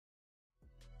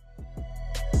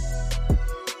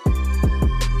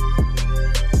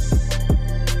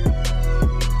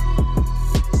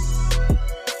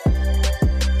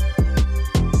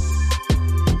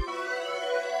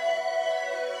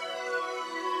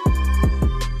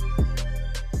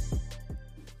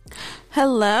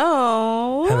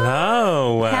Hello.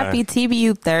 Hello. Happy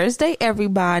TBU Thursday,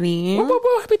 everybody. Woo, woo,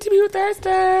 woo. Happy TBU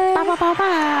Thursday. Bow, bow, bow,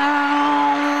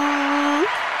 bow.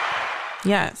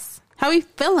 Yes. How we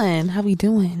feeling? How we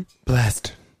doing?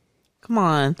 Blessed. Come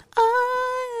on.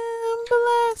 I am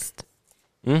blessed.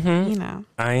 Mm-hmm. You know.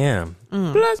 I am.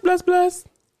 Blessed, blessed, blessed.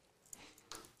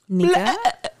 Nika?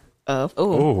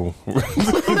 Oh.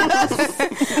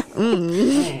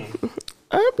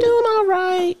 I'm doing all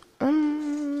right.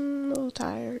 I'm a little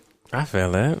tired. I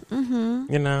feel it. Mm-hmm.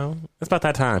 You know, it's about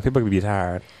that time. People be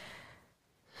tired.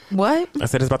 What? I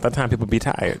said it's about that time. People be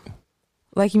tired.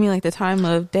 Like, you mean like the time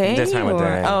of day? This time of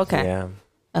day. Oh, okay. Yeah.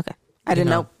 Okay. I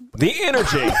didn't know. The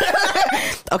energy.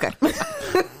 Okay. Wait,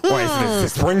 is it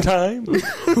springtime? Is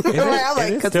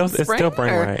it? It's still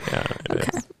spring, right? Yeah,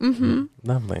 it is. Mm-hmm.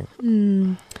 Lovely.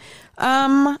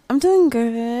 I'm doing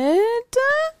good.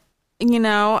 You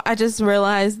know, I just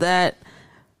realized that,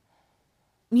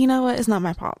 you know what? It's not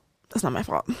my fault. It's not my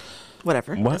fault.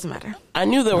 Whatever. What? Doesn't matter. I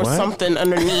knew there was What? something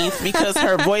underneath because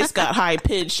her voice got high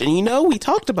pitched, and we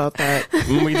talked about that.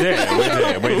 We did. That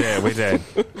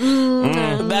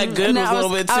good was a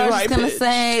little bit too I was high just gonna pitched.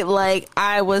 say, like,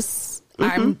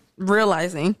 I'm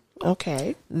realizing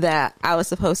Okay. that I was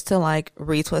supposed to like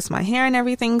retwist my hair and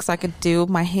everything so I could do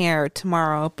my hair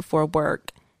tomorrow before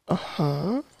work.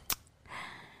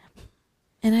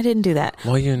 And I didn't do that.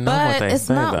 Well, you know But what they it's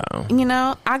say, not, though. you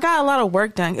know, I got a lot of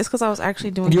work done. It's because I was actually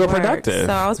doing You were work. productive.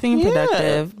 So I was being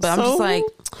productive. But I'm So- just like,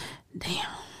 damn.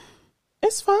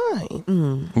 It's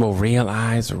fine. Well, real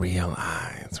eyes,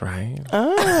 right?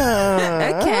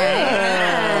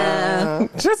 Okay.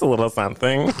 Just a little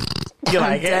something. You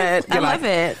like it? I love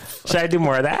it. Should I do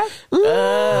more of that?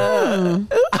 I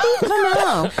don't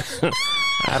know.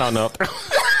 I don't know.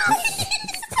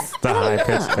 The high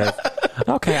pitch.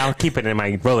 Okay, I'll keep it in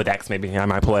my Rolodex. Maybe I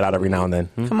might pull it out every now and then.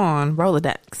 Come on,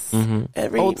 Rolodex.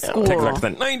 Every Old now- school. Take it back to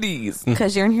the 90s.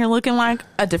 Because you're in here looking like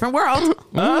a different world.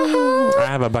 I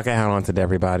have a bucket hat on today,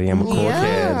 everybody. I'm a cool kid.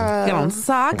 Get on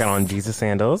socks. I got on Jesus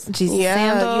sandals. Jesus Yeah,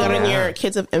 sandals. you got on Yeah. your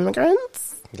Kids of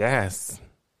Immigrants. Yes.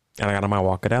 And I got on my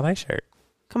Walk at LA shirt.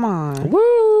 Come on.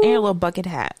 Woo! And your little bucket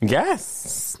hat.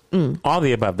 Yes. All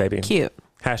the above, baby. Cute.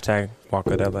 Hashtag Walk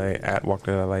at LA, at Walk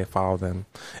at LA. Follow them.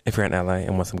 If you're in LA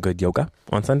and want some good yoga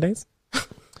on Sundays,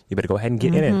 you better go ahead and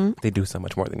get in it. They do so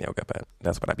much more than yoga, but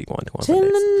that's what I be going to on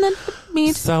Sundays. Chilling at the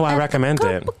beach. So I recommend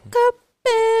it.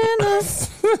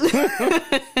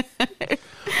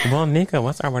 Well, Nika,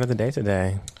 what's our word of the day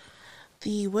today?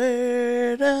 The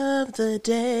word of the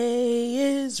day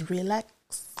is relax.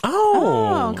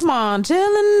 Oh, come on.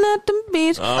 Chilling at the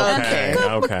beach. Okay.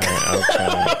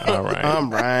 All right. I'm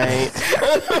right.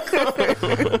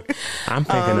 I'm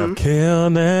thinking of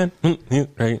killing.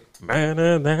 Right.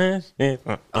 Better than shit.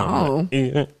 Oh.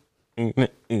 Eat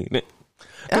it.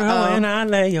 Girl, and I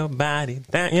lay your body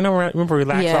down. You know, remember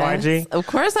Relax Yes. OIG? Of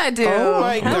course I do. Oh,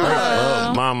 my God.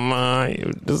 Oh, mama,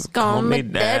 you just call me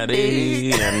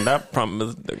daddy. And I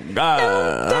promise to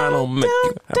God, I don't make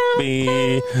you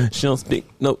happy. She don't speak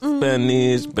no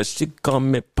Spanish, but she call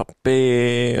me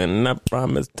papi. And I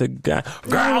promise to God,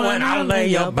 girl, when I lay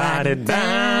your body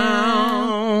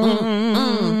down,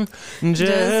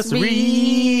 just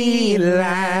relax.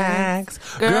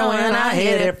 Girl, when I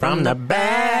hit it from the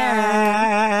back,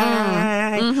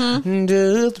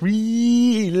 just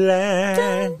relax.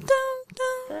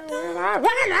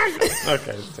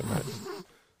 Okay, it's too much.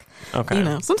 Okay. You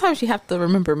know, sometimes you have to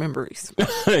remember memories.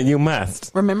 You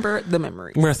must. Remember the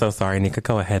memories. We're so sorry, Nika.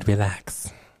 Go ahead,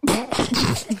 relax.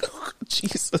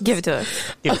 Jesus. Give it to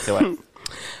us. Give it to us.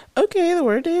 Okay, the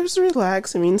word is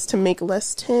relax. It means to make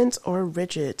less tense or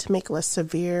rigid, to make less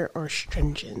severe or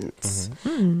stringent.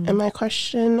 And my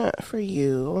question for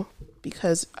you,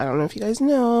 because I don't know if you guys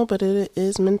know, but it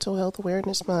is Mental Health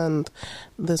Awareness Month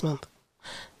this May.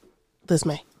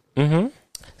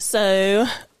 So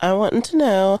I want to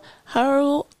know,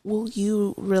 how will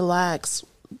you relax?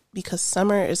 Because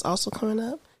summer is also coming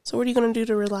up. So what are you going to do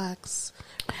to relax?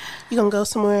 You going to go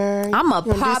somewhere? I'm going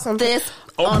to pop this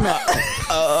on the...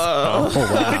 Oh,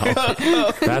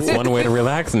 wow. That's one way to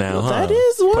relax now, huh? That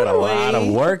is one Put a way. lot of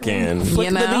work in.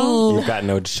 You know? You've got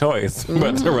no choice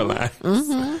but to relax.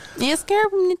 You scared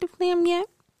from the flam yet?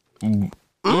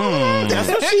 That's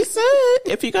what she said.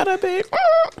 If you got a big...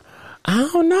 I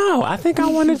don't know. I think I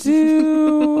want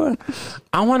to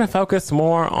focus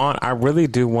more on, I really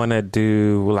do want to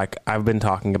do, like, I've been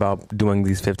talking about doing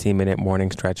these 15-minute morning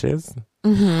stretches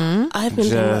I've been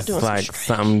thinking about Just doing like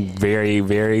something very,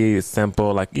 very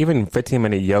simple, like even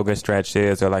 15-minute yoga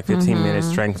stretches or like 15-minute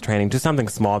strength training, just something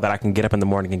small that I can get up in the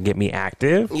morning and get me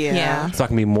active. Yeah. So I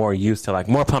can be more used to, like,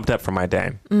 more pumped up for my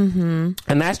day. And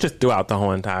that's just throughout the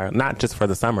whole entire, not just for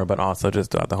the summer, but also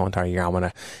just throughout the whole entire year. I want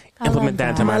to implement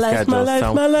that into my schedule.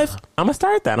 My life. I'm gonna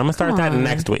start that. I'm gonna start that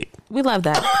next week. We love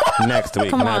that. Next week.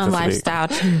 Come not on, this week. lifestyle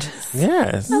changes.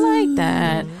 Yes. I like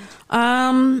that.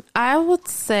 I would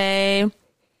say,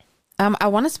 I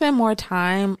want to spend more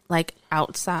time like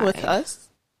outside With us?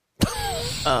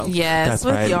 Yes, That's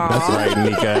with right. y'all. That's right,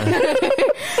 Nika.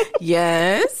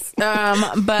 Yes.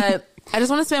 But I just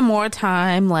want to spend more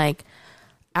time like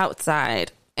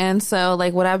outside. And so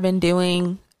like what I've been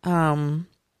doing,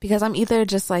 because I'm either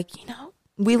just like,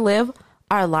 we live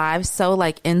our lives so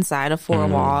like inside of four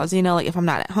walls, like if I'm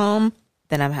not at home,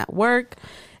 then I'm at work.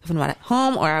 If I'm not at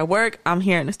home or at work, I'm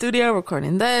here in the studio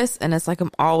recording this. And it's like I'm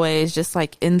always just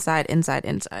like inside. And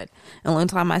the only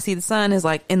time I see the sun is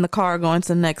like in the car going to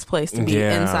the next place to be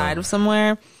inside of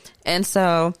somewhere. And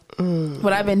so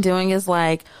what I've been doing is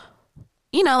like,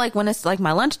 like when it's like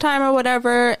my lunchtime or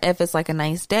whatever, if it's like a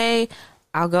nice day,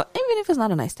 I'll go, even if it's not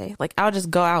a nice day, like I'll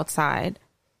just go outside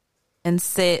and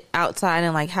sit outside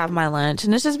and like have my lunch.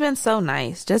 And it's just been so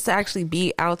nice just to actually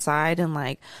be outside and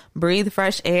like breathe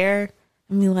fresh air.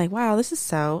 And be like, wow, this is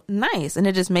so nice. And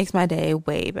it just makes my day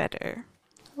way better.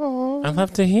 Aww. I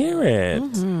love to hear it.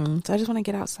 So I just want to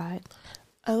get outside.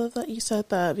 I love that you said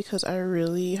that because I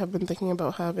really have been thinking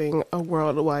about having a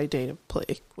worldwide day to play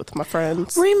with my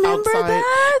friends. Remember outside.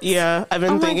 that? Yeah, I've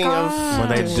been thinking of. Well,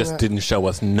 they just didn't show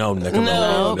us no Nickelodeon.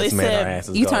 No, they This made our said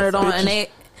asses You go turn it on outside. and they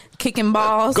kicking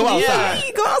balls. Go outside.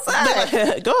 Yeah, go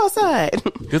outside. Go outside.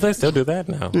 Do they still do that?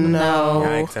 No. No.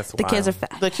 Yikes, that's The wild. kids are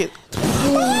fat. The kid.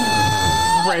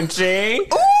 Frenchie.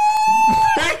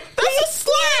 That's a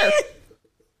slur.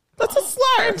 That's a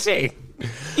slur. Frenchie.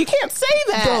 You can't say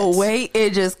that. The way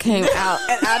it just came out,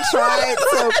 and I tried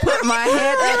to put my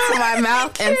head up to my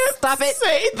mouth and stop it.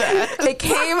 Say that. It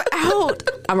came out.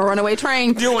 I'm a runaway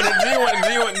train. Do you want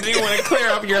to clear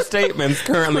up your statements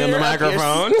currently on the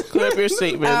microphone? Clear up your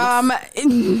statements.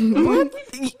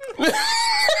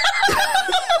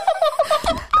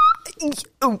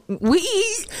 We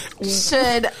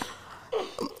should.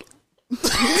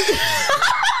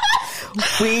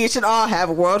 We should all have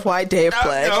a worldwide day of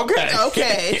play.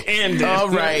 Okay. Ended. All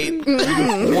right.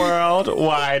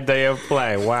 Worldwide Day of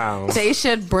Play. Wow. They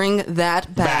should bring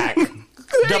that back.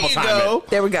 Double you time go. it.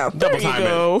 There we go. Double There you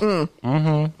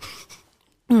time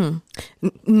go.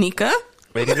 Nika?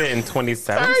 They did it in I already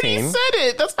 2017. said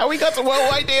it. That's how we got to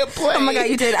worldwide day of play. Oh my god,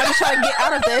 you did. I'm just trying to get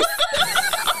out of this.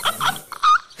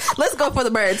 Let's go for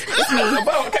the birds. It's me. I'm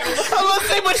gonna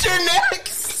say, but you're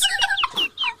next.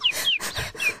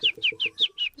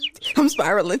 I'm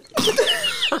spiraling.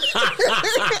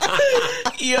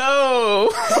 Yo.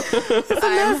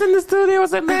 Mess in the studio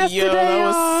was a mess Yo, today. that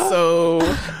was so.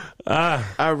 Ah,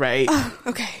 All right.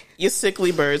 Okay. Your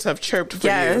sickly birds have chirped for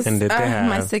Yes. And did they have?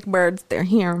 My sick birds, they're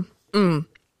here.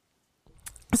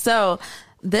 So,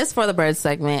 this For the Birds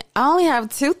segment, I only have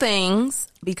two things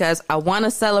because I want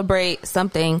to celebrate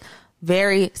something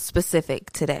very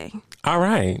specific today. all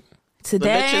right. you. The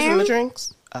bitches Today, and the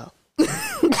drinks. Oh.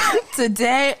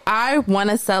 today I want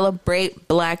to celebrate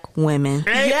Black women.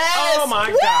 Hey, Yes! Oh my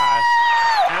gosh.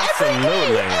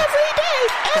 Absolutely. Every day.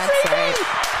 That's right.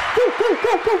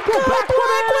 Black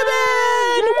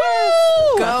women.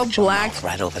 Woo! Go Put your Black. mouth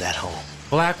right over that hole.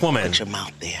 Black woman. Put your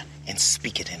mouth there and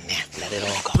speak it in there. Let it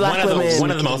all go. Black women.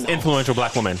 One of the most influential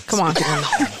black women. Come on.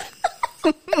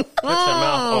 Put your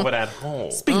mouth over that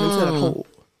hole. Speak into the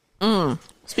hole.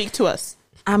 Speak to us.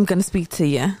 I'm going to speak to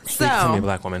you. Speak to me, So,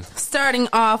 black woman. starting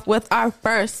off with our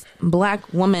first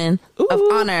Black woman of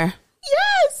Ooh. honor.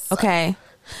 Yes. Okay.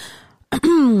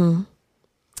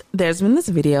 There's been this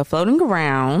video floating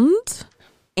around,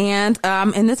 and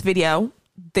in this video,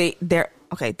 they're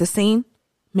okay. The scene,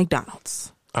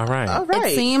 McDonald's. All right. All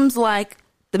right. It seems like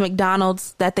the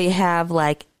McDonald's that they have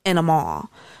like in a mall.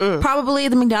 Probably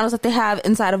the McDonald's that they have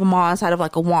inside of a mall, inside of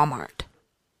like a Walmart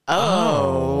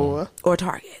Oh. or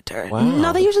Target. Or Wow.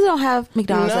 no, they usually don't have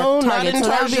McDonald's No, at not Target, in so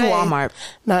that would be Target. Walmart.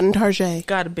 Not in Target.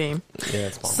 Gotta be. Yeah,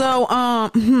 it's fine.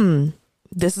 So,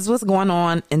 this is what's going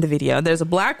on in the video. There's a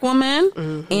Black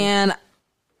woman, and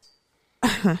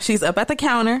she's up at the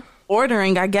counter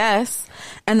ordering, I guess,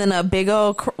 and then a big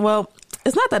old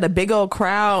it's not that a big old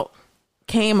crowd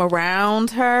came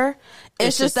around her.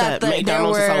 It's just that there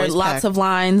McDonald's is were always lots packed. of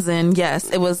lines, and yes,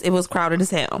 it was crowded as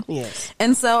hell. Yes.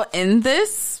 And so in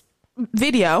this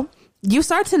video, you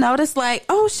start to notice like,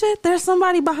 oh shit, there's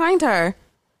somebody behind her,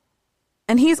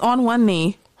 and he's on one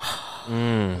knee.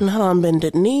 Not on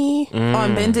bended knee.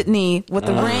 On bended knee with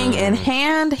the ring in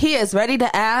hand. He is ready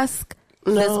to ask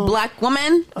this black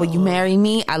woman, will you marry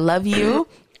me? I love you.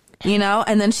 You know,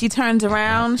 and then she turns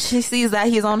around. She sees that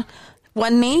he's on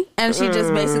one knee, and she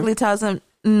just basically tells him,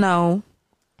 no,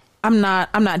 I'm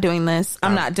not doing this.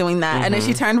 I'm not doing that. And then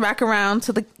she turned back around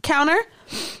to the counter.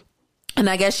 And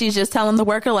I guess she's just telling the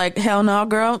worker, like, hell no,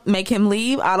 girl, make him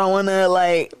leave. I don't want to,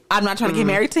 like, I'm not trying to get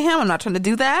married to him. I'm not trying to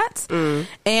do that.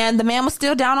 And the man was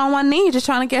still down on one knee, just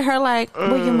trying to get her, like,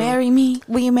 will you marry me?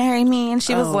 Will you marry me? And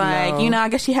she was like, you know, I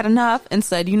guess she had enough and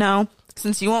said, you know,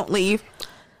 since you won't leave,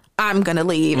 I'm going to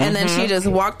leave. And then she just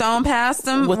walked on past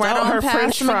him, without right on her past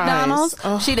French McDonald's.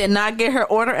 fries. She did not get her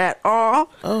order at all.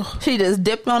 She just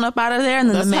dipped on up out of there. And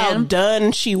then That's the man, how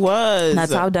done she was.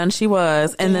 that's how done she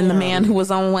was. And then the man who was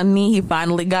on one knee, he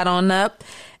finally got on up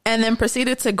and then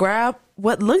proceeded to grab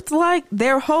what looked like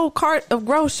their whole cart of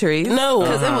groceries. No.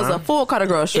 Because it was a full cart of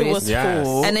groceries. It was Yes.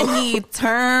 full. And then he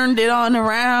turned it on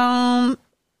around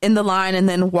in the line and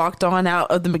then walked on out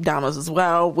of the McDonald's as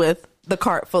well with the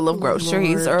cart full of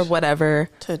groceries Lord. or whatever.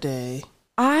 Today.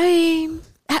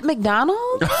 At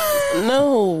McDonald's?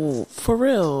 No, for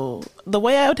real. The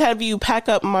way I would have you pack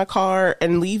up my car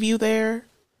and leave you there,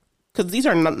 because these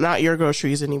are not your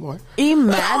groceries anymore.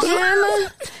 Imagine.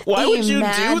 Why would you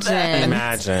do that?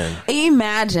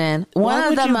 Imagine one Why of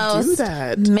would the you do most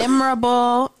that?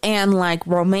 memorable and like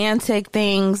romantic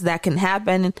things that can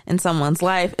happen in someone's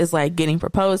life is like getting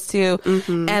proposed to,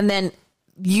 and then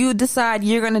you decide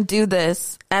you're going to do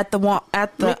this at the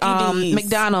Mickey D's.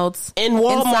 McDonald's In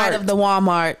Walmart. inside of the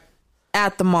Walmart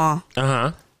at the mall.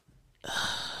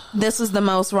 This was the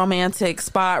most romantic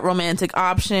spot, romantic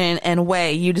option and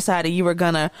way you decided you were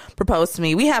going to propose to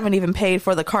me. We haven't even paid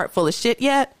for the cart full of shit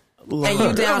yet. Lord. And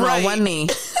you down Right. on one knee.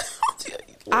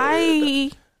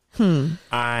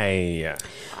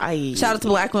 Shout out to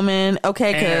black women.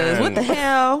 Okay, because what the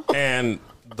hell? And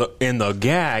the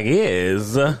gag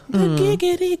is The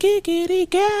giggity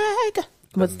gag.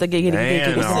 What's the giggity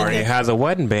Dan giggity? already has a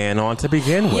wedding band on to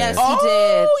begin with. Yes,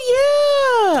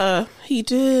 Oh, yeah. He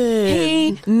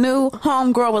did. he knew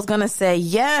homegirl was gonna say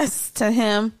yes to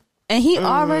him, and he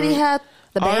already had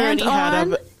the band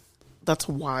on. That's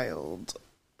wild.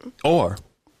 Or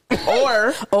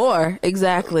Or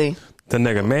Exactly, the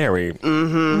nigga married.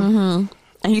 and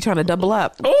he trying to double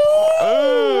up.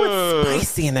 Oh, it's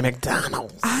spicy in the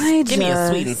McDonald's. Give me a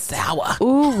sweet and sour.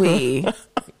 Ooh wee,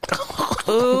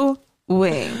 ooh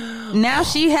wee. Now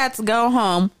she had to go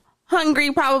home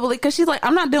hungry, probably because she's like,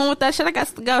 I'm not dealing with that shit. I got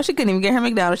to go. She couldn't even get her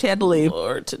McDonald's. She had to leave.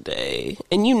 Lord, today.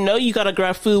 And you know you gotta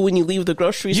grab food when you leave the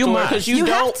grocery You store must. because you You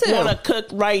have don't to. want to cook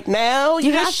right now.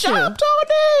 You have just to. shopped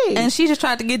all day. And she just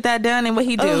tried to get that done, and what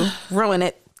he do? Ruin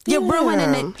it. You're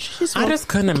ruining it. She's I just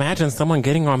couldn't imagine someone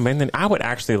getting on bending. I would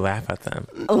actually laugh at them.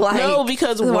 Like, No,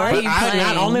 because why what? are you Not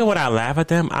playing? only would I laugh at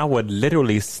them, I would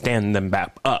literally stand them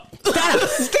back up.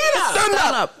 Stand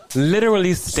up.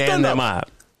 Literally stand them up.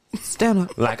 Stand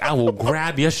up. Like I will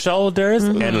grab your shoulders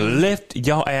and lift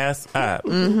your ass up.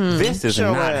 This is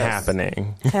Your not ass.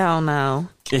 happening. Hell no.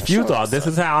 If you thought this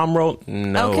is how I'm rolled,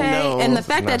 no. Okay. no, And the it's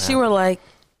fact not that you were like,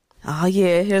 oh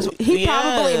yeah, he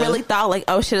probably Yeah. really thought like,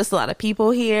 oh shit, there's a lot of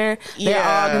people here. They're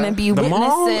all Yeah. gonna be The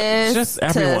mall, witnesses. just to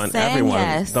everyone. saying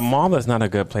yes. The mall is not a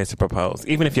good place to propose.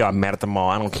 Even if y'all met at the mall,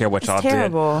 I don't care what y'all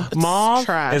terrible. did. Mall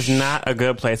trash. is not a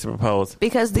good place to propose.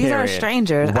 Because these are Period.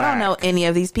 strangers. I don't know Whack. any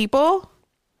of these people.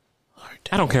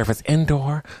 I don't care if it's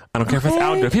indoor. I don't care if it's Okay.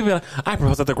 outdoor. People be like, I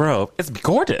propose at the Grove. It's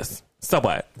gorgeous. So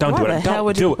what? Don't Why do the it. hell Don't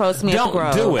would you do it. propose to me at the Don't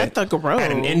Grove? do it At the Grove.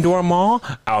 At an indoor mall,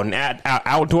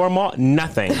 outdoor mall,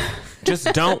 nothing. Just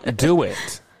don't do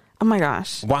it. Oh my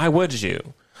gosh. Why would you?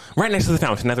 Right next to the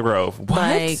fountain at the Grove. What?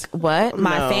 Like what?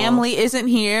 My No. family isn't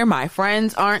here. My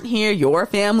friends aren't here. Your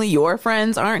family, your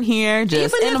friends aren't here.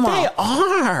 Just Even in the if mall. they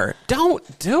are,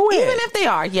 don't do it. Even if they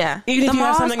are, yeah. Even if The you have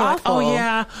mall's something like, oh awful.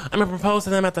 yeah, I'm gonna propose to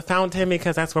them at the fountain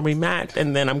because that's where we met,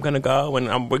 and then I'm gonna go and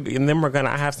then we're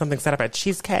gonna have something set up at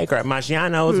Cheesecake or at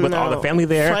Maggiano's with all the family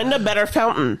there. Find a better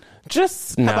fountain.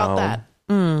 Just no. How about that?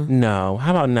 No.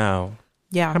 How about no?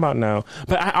 Yeah. How about no?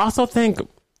 But I also think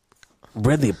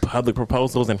really public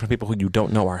proposals and for people who you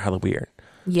don't know are hella weird.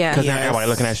 Yeah. Because Yeah. now everybody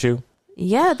looking at you.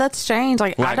 Yeah, that's strange.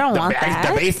 Like I don't the want that.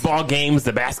 The baseball games,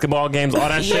 the basketball games, all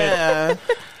that shit. Yeah.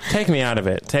 Take me out of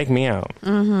it. Take me out.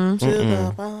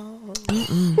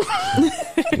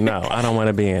 No, I don't want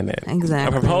to be in it.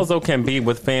 Exactly. A proposal can be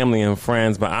with family and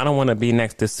friends, but I don't want to be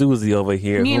next to Susie over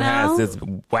here You who know? has this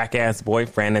whack ass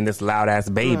boyfriend and this loud ass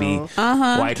baby.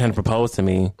 Why are you trying to propose to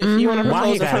me? If you want to Why propose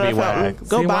he in gotta front be of a fountain, whack?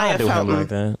 go See, buy why a do him fountain. like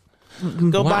that?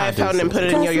 Go buy a fountain and put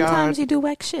it in your Sometimes yard. you do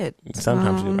whack shit.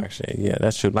 Sometimes you do whack shit. Yeah,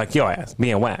 that's true. Like your ass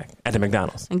being whack at the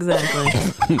McDonald's.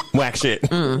 Exactly. Whack shit.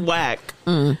 Whack.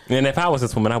 And if I was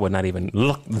this woman, I would not even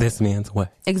look this man's way.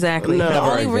 Exactly. No. The Never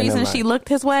only again reason in she life. looked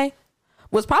his way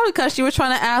was probably because she was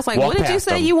trying to ask, like, Walk what did you past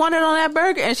say him. you wanted on that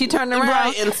burger? And she turned around.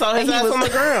 Right, and saw his he ass was- on the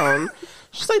ground.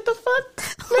 She's like, the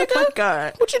fuck? Oh my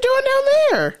God. What you doing down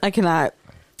there? I cannot.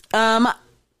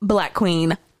 Black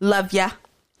Queen. Love ya.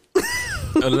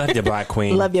 I love you, Black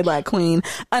Queen. Love ya, Black Queen.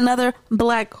 Another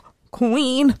Black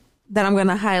Queen that I'm going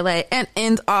to highlight and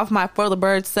end off my For the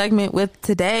Birds segment with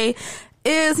today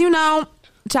is,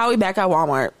 shall we back at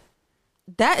Walmart?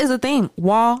 That is a thing.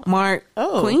 Walmart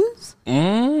Queens?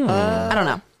 I don't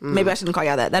know. Maybe I shouldn't call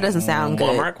y'all that. That doesn't sound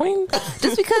good. Walmart Queen?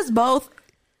 Just because both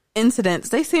incidents,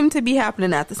 they seem to be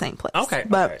happening at the same place. Okay.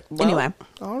 But Well, anyway.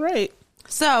 All right.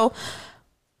 So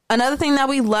another thing that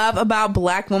we love about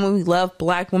Black women, we love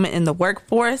Black women in the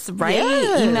workforce, right?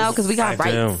 Yes. Because we got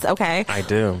I do. rights. Okay. I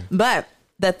do. But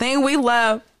the thing we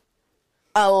love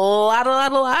a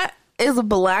lot is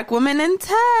Black women in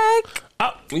tech.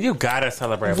 Oh, you gotta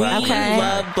celebrate We Black women. Okay.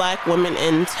 love Black women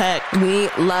in tech. We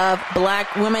love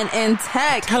Black women in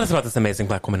tech. Tell us about this amazing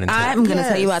Black woman in tech. I'm going to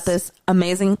tell you Yes. about this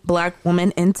amazing Black woman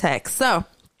in tech. So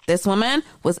this woman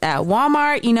was at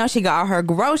Walmart. She got her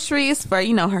groceries for,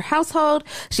 her household.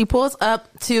 She pulls up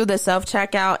to the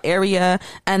self-checkout area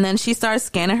and then she starts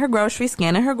scanning her groceries.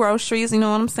 You know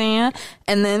what I'm saying?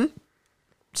 And then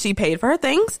she paid for her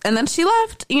things and then she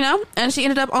left, and she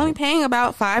ended up only paying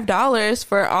about $5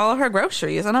 for all of her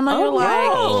groceries. And I'm like,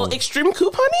 Oh, extreme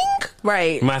couponing?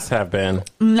 right. Must have been.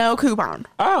 No coupon.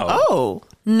 Oh.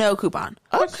 No coupon.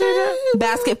 Okay.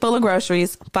 Basket full of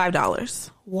groceries,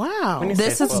 $5. Wow. When you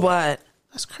This say is full. what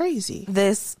That's crazy.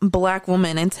 this Black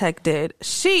woman in tech did.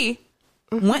 She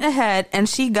went ahead and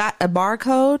she got a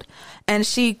barcode and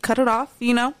she cut it off,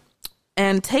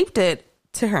 and taped it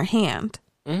to her hand.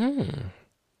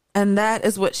 And that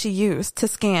is what she used to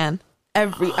scan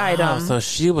every item. So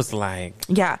she was like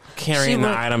Yeah. carrying She the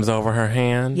went- items over her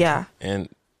hand. Yeah. And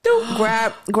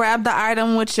grab the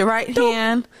item with your right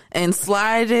hand and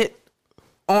slide it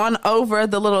on over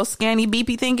the little scanny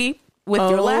beepy thingy with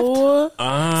your left.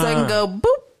 So it can go boop.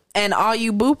 And all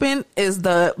you booping is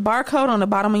the barcode on the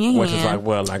bottom of your hand. which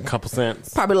is like a couple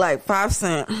cents. Probably like 5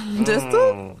 cents. Just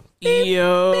boop.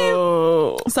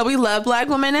 Yo. So we love Black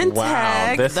women in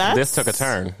Wow, tech. this took a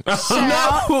turn. No,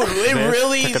 it This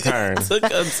really took a turn. took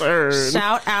a turn.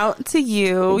 Shout out to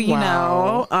you,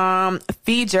 Wow.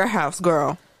 feed your house,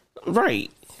 girl.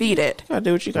 Right. Feed it. Gotta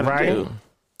do what you gotta Right. do.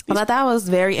 I thought that was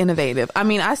very innovative. I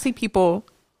mean, I see people,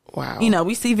 Wow.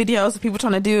 we see videos of people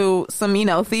trying to do some,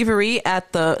 thievery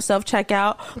at the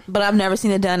self-checkout, but I've never seen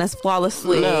it done as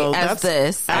flawlessly No, as that's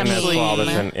this. And that's Actually-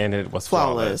 flawless, and it was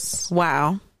flawless. flawless.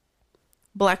 Wow.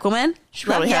 Black woman. She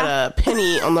probably Love had ya. a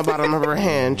penny on the bottom of her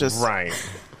hand. Just Right.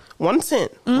 1 cent.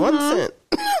 1 cent.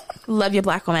 Love you,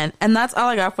 Black woman. And that's all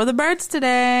I got for the birds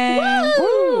today.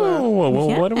 Ooh, well,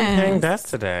 what are we Yes. paying Dust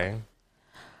today?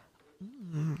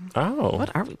 Oh,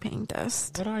 What are we paying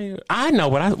Dust? what are you? I know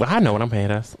what I'm paying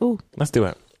Dust. Ooh. Let's do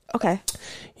it. Okay.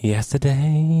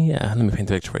 Yesterday, let me paint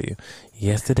the picture for you.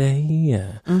 Yesterday,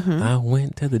 I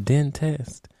went to the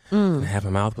dentist. And half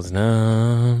my mouth was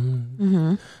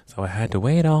numb. So I had to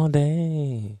wait all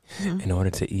day in order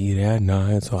to eat at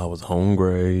night. So I was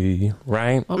hungry.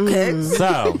 Right? Okay.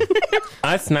 So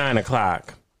it's 9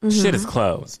 o'clock. Shit is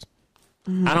closed.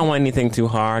 I don't want anything too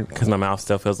hard because my mouth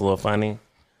still feels a little funny.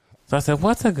 So I said,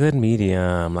 what's a good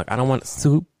medium? Like, I don't want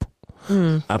soup.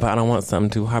 But I don't want something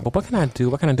too hard. But what can I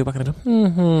do?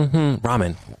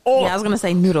 Ramen. Yeah, I was going to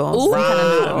say noodles. Some kind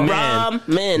of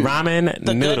noodle.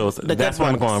 Ramen noodles. the That's good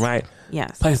where I'm ones. going, right?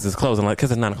 Yes. Places is closing, like,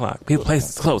 because it's 9 o'clock.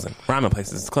 Places is closing. Ramen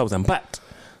places is closing. But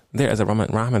there is a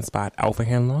ramen spot over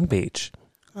here in Long Beach.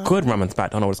 Good ramen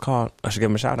spot. Don't know what it's called. I should give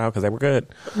them a shout out because they were good.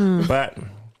 But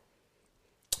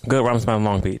good ramen spot in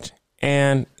Long Beach.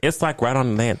 And it's like right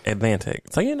on the Atlantic.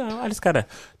 So, I just got to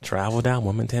travel down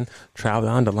Wilmington, travel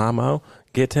down to Lamo,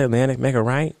 get to Atlantic, make a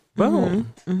right.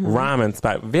 Boom. Ramen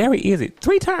spot. Very easy.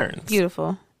 3 turns.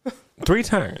 Beautiful. 3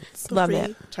 turns. Love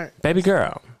it. Baby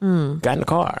girl. Got in the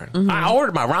car. I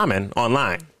ordered my ramen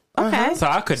online. Okay. So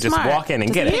I could just Smart. walk in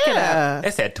and Just get it. pick it up. Yeah.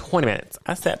 It said 20 minutes.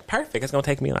 I said, perfect. It's going to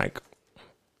take me like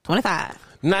 25.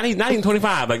 Not even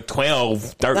 25, like 12,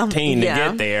 13 yeah. to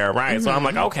get there, right? So I'm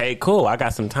like, okay, cool. I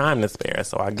got some time to spare.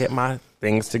 So I get my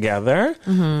things together,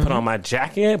 put on my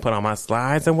jacket, put on my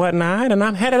slides and whatnot, and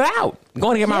I'm headed out.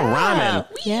 Going to get my ramen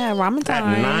Yeah, ramen at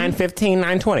time. 9:15,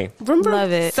 9:20.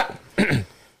 Love it. So,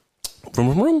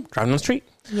 vroom, driving on the street,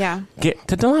 Yeah. get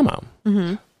to Delamo.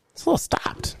 It's a little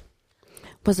stopped.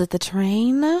 Was it the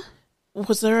train?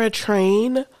 Was there a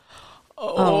train?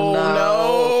 Oh,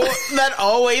 no. That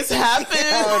always happens.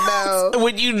 Oh,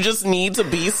 When you just need to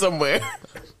be somewhere.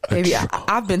 Baby,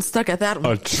 I've been stuck at that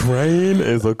one. A train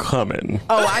is a coming,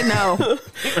 Oh, I know.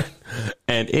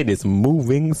 and it is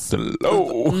moving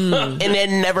slow. And it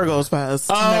never goes fast.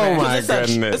 Oh my It's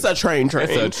goodness! a train.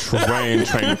 It's a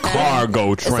train,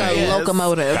 cargo It's a train.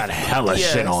 locomotive. Got hella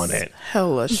shit on it.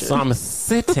 Hella shit. So I'm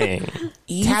sitting,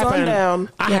 Ease on down.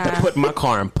 I had to put my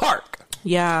car in park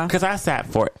Yeah. because I sat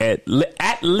for at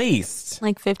least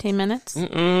Like 15 minutes?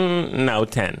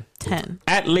 10. 10.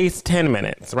 At least 10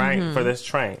 minutes, right, for this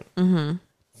train. Mm-hmm.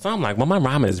 So I'm like, well, my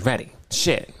ramen is ready.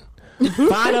 Shit.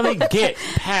 Finally get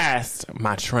past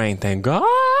my train, thank God.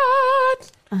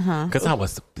 Because I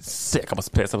was sick. I was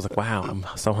pissed. I was like, wow, I'm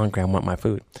so hungry. I want my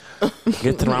food.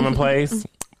 Get to the ramen place,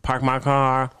 park my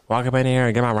car, walk up in here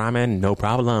and get my ramen. No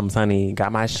problems, honey.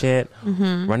 Got my shit.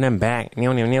 Run them back. Get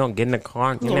in the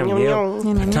car.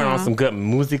 Turn on some good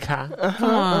musica.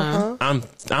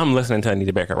 I'm listening to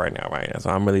Anita Baker right now, right? So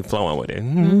I'm really flowing with it.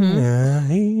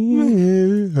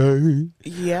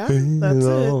 Yeah, that's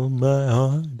it. My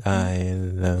heart, I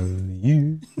love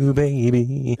you,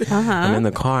 baby. I'm in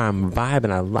the car. I'm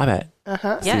vibing. I love it.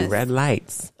 See Yes. red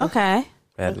lights. Okay.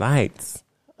 Red lights.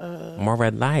 More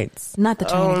red lights. Not the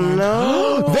train again.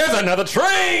 No. There's another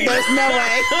train. There's no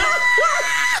way.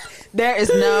 There is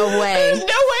no way. No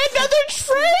way, another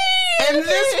train. And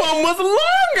this one was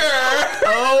longer.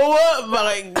 Oh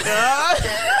my God.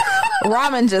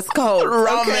 Ramen just cold.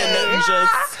 Ramen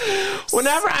just.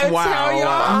 Whenever I Wow. tell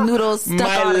y'all, Noodles stuck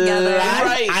my all together. life,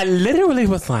 Right. I literally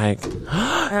was like,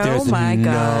 there's my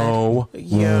no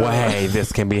Yeah. way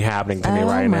this can be happening to me Oh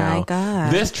right my now.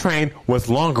 God. This train was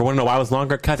longer. Want to know why it was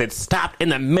longer? Because it stopped in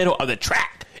the middle of the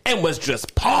track and was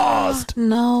just paused.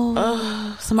 No.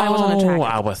 Somebody was on the track.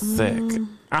 I was sick.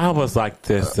 I was like,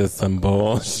 this is some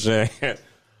bullshit.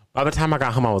 By the time I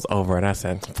got home, I was over it. I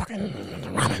said, fucking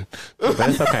ramen. But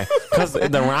it's okay. Because the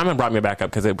ramen brought me back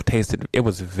up because it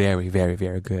was very, very,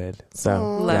 very good. So,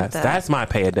 Love yes, that. that's my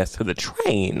pay desk to the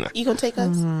train. You gonna take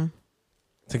us?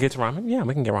 To get to ramen? Yeah,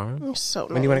 we can get ramen. So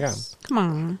When do you want to go? Come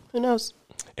on. Who knows?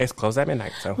 It's closed at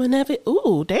midnight, so. Whenever.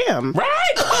 Ooh, damn.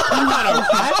 Right?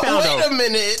 I Wait a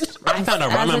minute. found a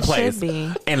As ramen it place should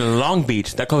be. in Long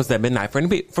Beach that closes at midnight.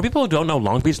 For people who don't know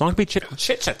Long Beach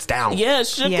shit shuts down. Yeah,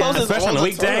 shit Yeah. closes Especially on all a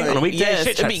the weekday. time. On a weekday, Yes,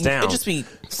 shit it'd shuts down. It just be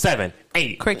 7,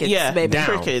 8. Crickets, Yeah. baby. Down.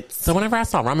 Crickets. So whenever I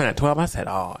saw ramen at 12, I said,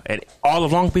 oh, and all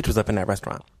of Long Beach was up in that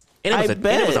restaurant. And I it was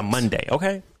bet. a Monday,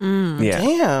 okay? Yeah.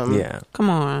 Damn. Yeah. Come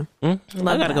on. I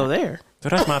gotta go there. So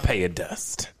that's my pay of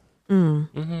dust.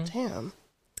 Damn.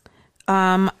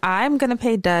 I'm gonna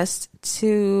pay dust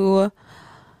to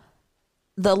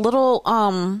the little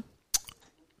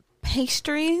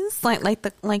pastries, like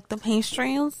the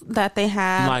pastries that they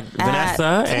have, Like at-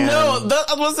 Vanessa and No,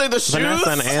 I was gonna say the shoes. Vanessa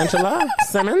and Angela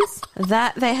Simmons.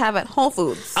 that they have at Whole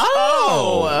Foods.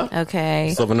 Oh,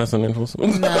 Okay. So Vanessa and Angela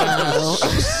Simmons. No.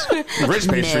 Rich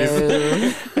pastries.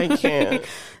 No. I can't.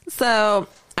 So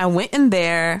I went in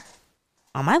there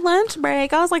on my lunch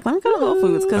break. I was like, let me go to Whole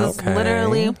Foods because Okay. it's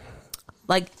literally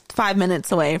like 5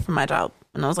 minutes away from my job.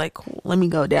 And I was like, cool, let me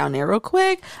go down there real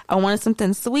quick. I wanted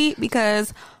something sweet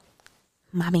because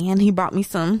my man, he brought me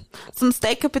some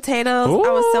steak and potatoes.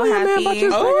 I was so happy.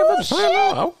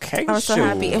 Okay. I was so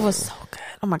happy. It was so good.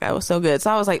 Oh my God, it was so good. So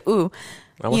I was like, ooh,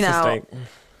 What's you the know, steak?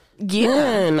 yeah.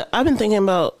 Man, I've been thinking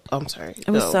about. I'm sorry. It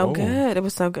was Go. so good. It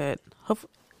was so good.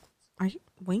 Are you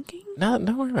winking? No,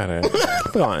 don't worry about it.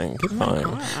 Keep going. Keep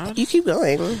going. You keep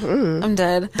going. I'm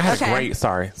dead. I had Okay. a great.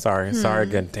 Sorry.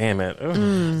 Again. Damn it.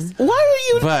 Ugh. Why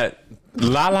are you? But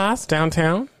Lala's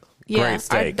downtown. Yeah. Great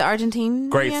steak. The Argentine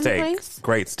Great steak. place?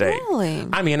 Great steak. Really?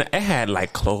 I mean, it had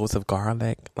like cloves of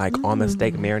garlic, like on the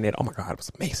steak marinade. Oh my God, it was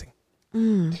amazing.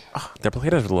 Oh, their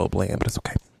potatoes were a little bland, but it's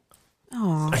okay.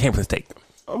 Oh, I came for the steak.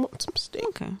 I want some steak.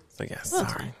 okay. So yes,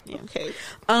 sorry. Okay.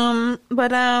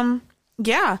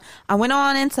 Yeah, I went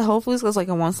on into Whole Foods because like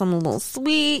I want something a little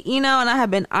sweet, and I have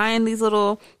been eyeing these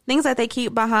little things that they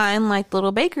keep behind like the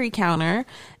little bakery counter,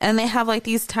 and they have like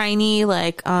these tiny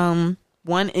like 1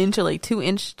 inch or like 2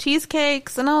 inch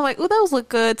cheesecakes, and I was like, oh, those look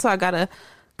good. So I got a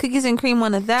cookies and cream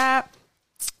one of that.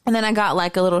 And then I got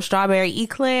like a little strawberry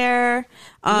eclair.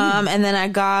 And then I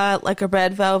got like a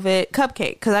red velvet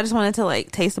cupcake because I just wanted to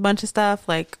like taste a bunch of stuff.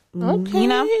 Like, Okay. you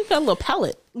know, You got a little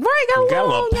palate. right? Got a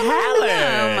little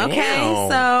palate. Okay. Ew.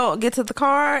 So get to the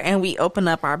car and we open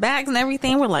up our bags and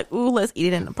everything. We're like, ooh, let's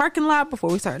eat it in the parking lot before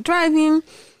we start driving.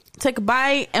 Took a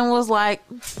bite and was like,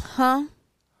 huh?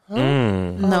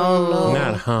 No.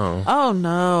 Not home. Oh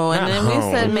no. And Not then we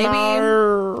home. said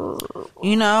maybe,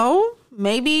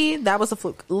 maybe that was a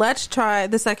fluke. Let's try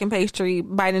the second pastry,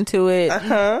 bite into it.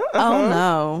 Oh,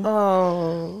 no.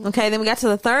 Oh. Okay, then we got to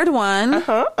the third one.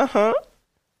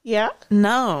 Yeah.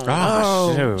 No.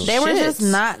 Oh, shoot. They were just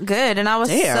not good. And I was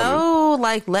so,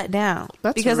 like, let down.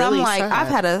 That's because really I'm like, sad. I've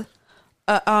had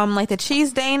like the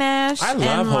cheese Danish. I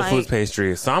love Whole like, Foods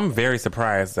pastries, so I'm very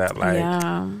surprised that, like,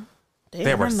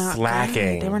 they were not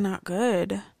slacking. good. They were not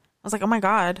good. I was like, oh my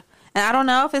God. And I don't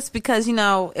know if it's because, you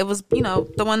know, it was, you know,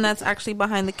 the one that's actually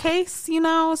behind the case, you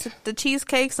know, it's the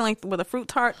cheesecakes and like with the fruit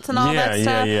tarts and all that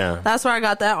stuff. Yeah. That's where I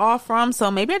got that off from. So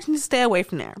maybe I just need to stay away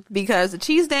from there because the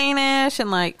cheese Danish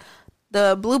and like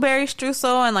the blueberry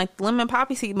streusel and like lemon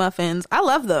poppy seed muffins, I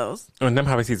love those. Oh, and them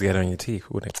poppy seeds get on your teeth,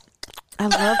 wouldn't it? I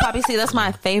love poppy seed. That's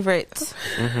my favorite.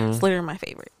 It's literally my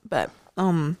favorite. But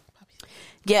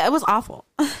yeah, it was awful.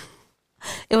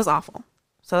 It was awful.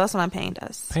 So that's what I'm paying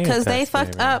us because they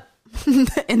fucked up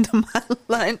the end of my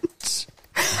lunch.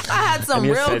 I had some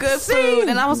real good food,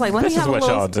 and I was like, "Let me have a little."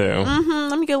 This is what y'all do.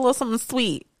 Let me get a little something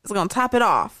sweet. It's gonna top it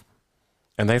off.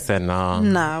 And they said, "No,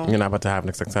 you're not about to have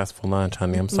a successful lunch,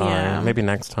 honey. I'm sorry. Yeah. Maybe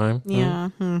next time. Yeah,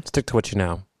 Stick to what you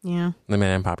know. yeah. Lemon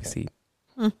and poppy seed.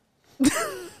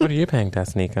 What are you paying,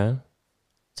 Tasnika?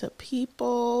 To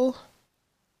people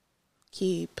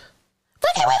keep.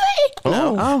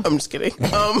 Oh, I'm just kidding.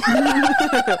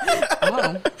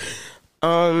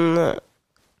 Oh,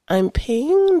 I'm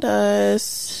paying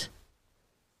this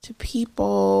to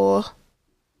people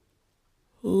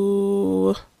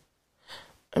who.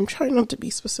 I'm trying not to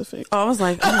be specific. I was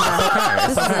like, oh my God,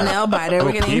 this is a nail biter.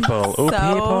 We're getting people.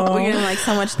 People. we're getting like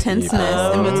so much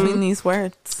tenseness in between these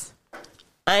words.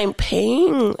 I'm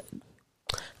going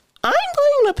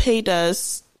to pay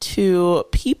this to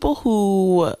people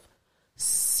who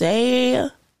say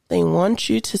they want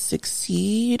you to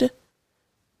succeed,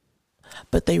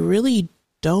 but they really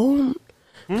don't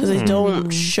because they don't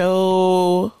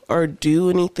show or do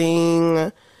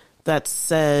anything that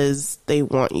says they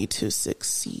want you to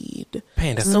succeed.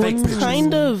 Man, that's So fake it's bitches.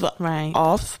 kind of Right.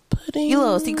 off-putting. You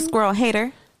little secret squirrel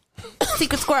hater.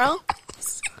 Secret squirrel.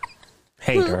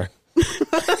 Hater.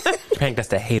 Paying that's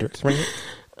the haters, right?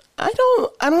 I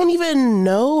don't even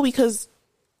know because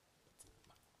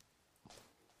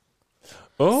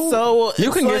Oh, so you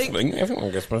it's can like, get.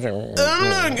 Everyone gets. Okay. Okay.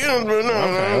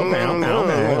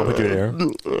 I'll put you there.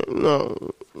 No,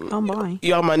 Oh boy.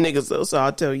 y'all my niggas though, so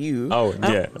I'll tell you. Oh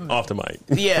yeah, off the mic.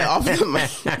 Yeah, off the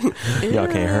mic. Y'all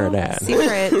can't hear that.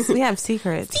 Secrets. We have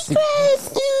secrets.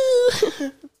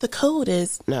 The code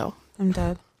is no. I'm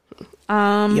dead.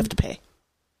 You have to pay.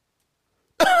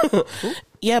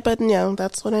 Yeah, but no,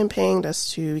 that's what I'm paying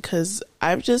this to because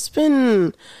I've just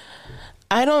been.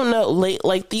 I don't know,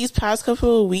 like these past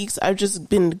couple of weeks, I've just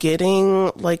been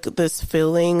getting like this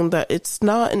feeling that it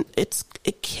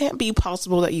can't be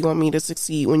possible that you want me to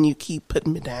succeed when you keep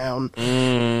putting me down.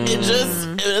 It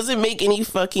doesn't make any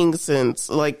fucking sense.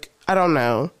 Like, I don't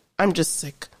know. I'm just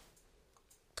sick.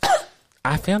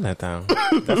 I feel that though.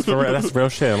 That's for real. That's real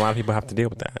shit. A lot of people have to deal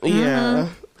with that. Yeah.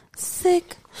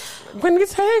 Sick. When you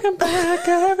take them back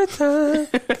every time,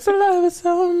 so love is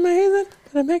so amazing,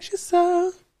 but it makes you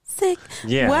so Sick.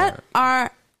 Yeah. What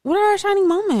are our shining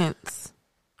moments?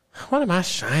 What am I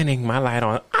shining my light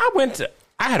on?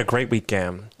 I had a great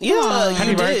weekend. Yeah, you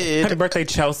Happy did. birthday,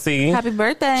 Chelsea. Happy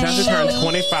birthday. Chelsea turned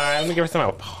 25. Let me give her some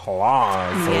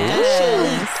applause.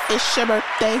 Yes. It's your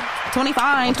birthday.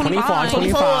 25.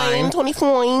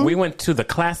 24. We went to the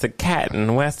Classic Cat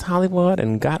in West Hollywood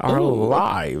and got our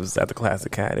lives at the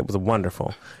Classic Cat. It was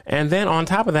wonderful. And then on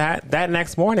top of that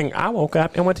next morning, I woke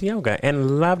up and went to yoga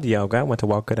and loved yoga. Went to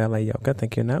Walk Good LA Yoga,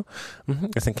 think you know.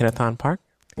 It's in Kennethon Park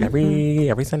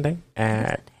every Sunday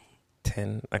at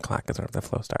 10 o'clock is where the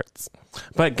flow starts.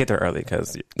 But get there early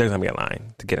because there's going to be a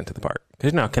line to get into the park.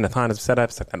 Because, you know, Kennethon is set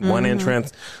up. It's like that one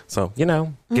entrance. So, you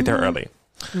know, get there early.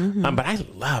 But I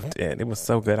loved it. It was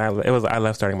so good. I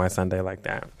love starting my Sunday like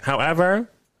that. However,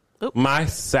 my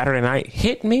Saturday night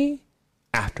hit me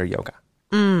after yoga.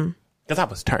 Because I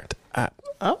was turned up.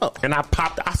 Oh. And I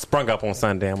sprung up on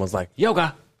Sunday and was like,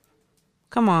 yoga.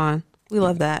 Come on. We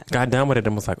love that. Got done with it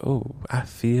and was like, ooh, I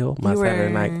feel my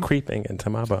Saturday night creeping into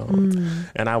my bones.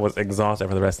 And I was exhausted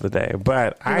for the rest of the day.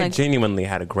 But I genuinely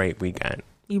had a great weekend.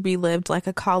 You relived like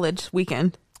a college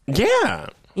weekend. Yeah.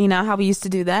 You know how we used to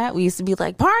do that? We used to be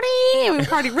like, party! And we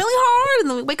party really hard. And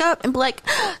then we wake up and be like,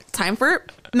 time for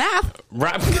math.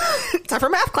 Right. Time for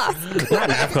math class. Not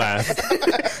math class.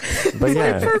 But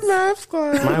yeah. For math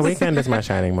class. My weekend is my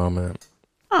shining moment.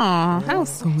 Aw, how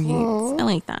sweet. I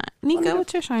like that. Nika,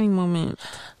 what's your shining moment?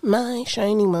 My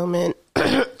shining moment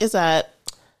is that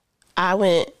I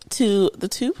went to the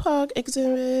Tupac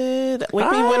exhibit.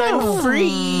 Wake Me When I'm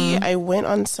Free. I went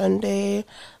on Sunday.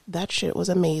 That shit was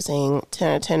amazing. 10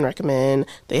 out of 10 recommend.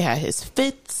 They had his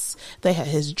fits. They had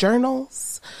his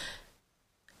journals.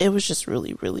 It was just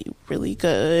really, really, really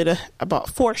good. I bought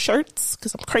 4 shirts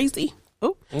because I'm crazy.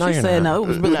 Oh, No, she you're said not. no. It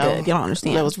was really good. You don't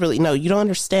understand. That was really, no, you don't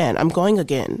understand. I'm going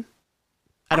again.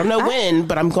 I don't know when,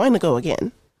 but I'm going to go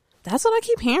again. That's what I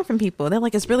keep hearing from people. They're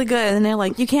like, it's really good, and they're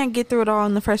like, you can't get through it all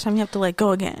in the first time. You have to like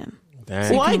go again.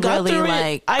 Dang. Well, I can got really, through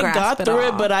like, it. I grasp got it through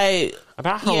it, all. but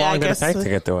About how yeah, I long did it guess take so. to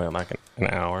get through it? Like an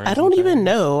hour? I don't even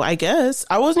know. I guess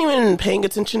I wasn't even paying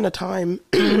attention to time,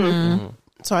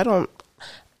 so I don't.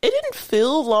 It didn't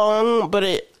feel long, but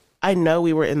I know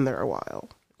we were in there a while.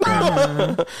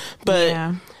 But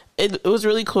Yeah. it was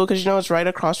really cool because it's right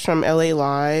across from LA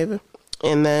Live,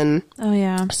 and then Oh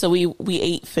yeah. so we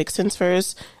ate Fixins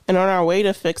first, and on our way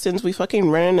to Fixins, we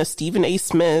fucking ran into Stephen A.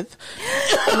 Smith.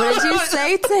 What did you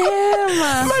say to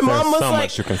him? My mom was so like,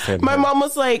 much you can say to my him. mom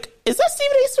was like, "Is that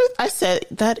Stephen A. Smith?" I said,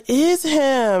 "That is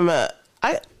him."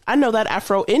 I know that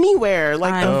afro anywhere.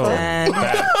 Like I'm the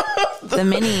dead. The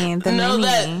mini. no,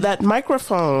 that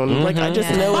microphone. Like I just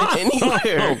know it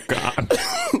anywhere. Oh, God.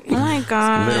 Oh my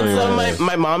god. Literally. So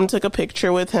my mom took a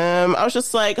picture with him. I was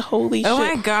just like, holy Oh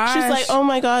shit. my gosh. She's like, oh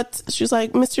my God. She's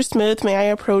like, Mr. Smith, may I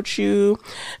approach you?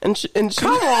 And she come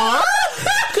on.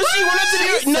 Because she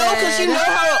wanted to be, no, because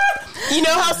you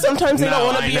know how sometimes they don't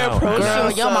want to I be know. approached. Girl,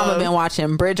 and your stuff. mama been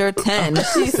watching Bridgerton.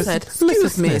 She said,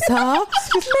 Mrs. Smith, huh?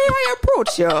 May I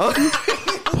approach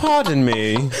you? Pardon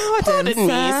me. Pardon me,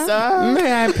 sir.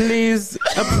 May I please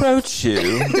approach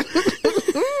you?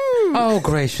 Oh,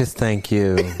 gracious, thank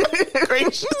you.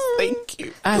 Gracious, thank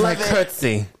you. I like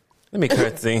curtsy. Let me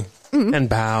curtsy and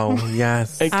bow.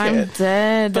 Yes. I I'm can't.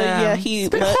 dead. But yeah, he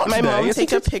let hot my today, mom isn't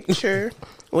take a it? picture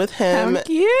with him. How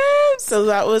cute. So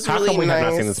that was How really come we nice.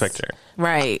 have not seen this picture?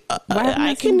 Right. Why haven't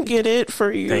I can get it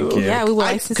for you. Thank you. Yeah, we would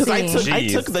like to Because I see.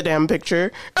 took the damn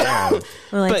picture. Yeah.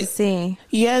 We like but- to see.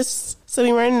 Yes. So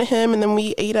we ran into him, and then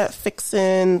we ate at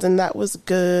Fixins, and that was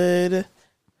good.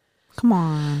 Come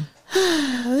on.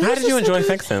 How did you enjoy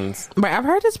Fixins? Right, I've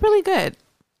heard it's really good.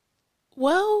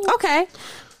 Well, Okay.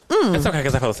 It's okay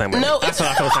because I feel the same way. No, I feel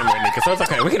the same way, Nika. So it's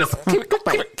okay. We can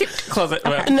just keep close it.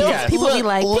 no. Yes. People be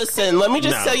like, listen. Let me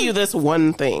just No. tell you this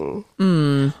one thing.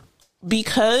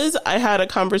 Because I had a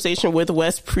conversation with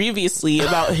Wes previously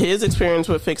about his experience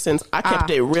with Fixins, I kept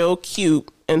it real cute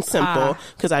and simple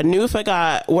because I knew if I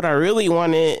got what I really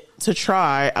wanted to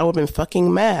try, I would have been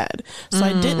fucking mad. So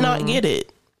I did not get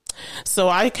it. So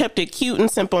I kept it cute and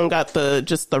simple and got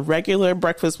just the regular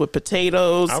breakfast with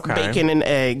potatoes, Okay. bacon, and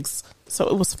eggs. So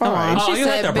it was fine. Oh, She you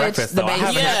had said, their bitch, breakfast the though. I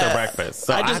haven't basics. had their breakfast,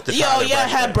 so I have to try I their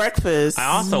had breakfast. I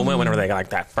also went whenever they got like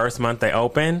that first month they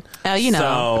open. Oh, you know,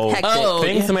 so hectic.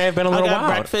 things may have been a little I got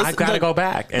wild. breakfast. I gotta go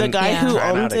back. And The guy Yeah. who try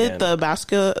owned out it, again.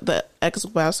 the ex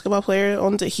basketball player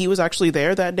owned it. He was actually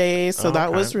there that day, so that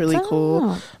Okay. was really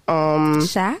cool.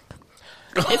 Shaq?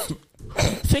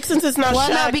 Fixins is not Well,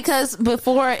 Shaq. no, because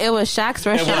before it was Shaq's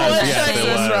restaurant. it was Yes, Shaq's it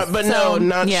was. restaurant, but So, no,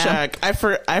 not yeah. Shaq.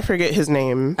 I forget his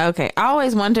name. Okay, I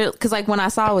always wondered because, like, when I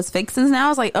saw it was Fixins, now I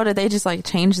was like, "Oh, did they just like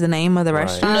change the name of the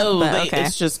restaurant?" No, But, they,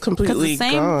 it's just 'Cause completely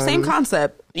the gone. same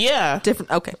concept, Yeah,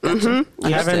 different. Okay, gotcha. Kevin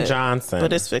Understood. Johnson.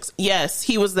 but it's fixed. Yes,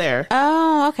 he was there.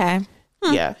 Oh, okay.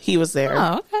 Yeah, he was there.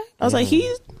 Oh, okay. I was like,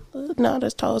 he's not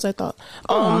as tall as I thought.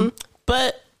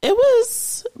 But it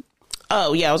was.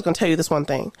 Oh yeah, I was gonna tell you this one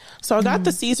thing. So I got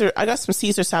I got some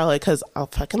Caesar salad because I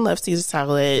fucking love Caesar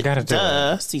salad. You gotta do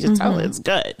Duh, Caesar salad's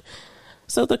good.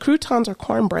 So the croutons are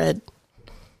cornbread.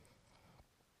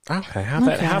 Okay, how'd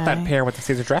that pair with the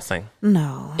Caesar dressing?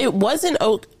 No, It wasn't.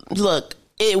 Oh, look,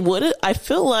 it would. I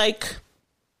feel like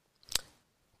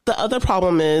the other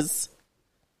problem is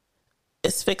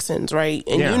it's Fixins, right?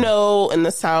 And Yeah. you know, in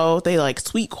the South, they like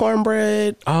sweet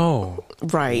cornbread, Oh,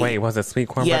 right? wait, was it sweet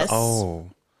cornbread? Yes. Oh,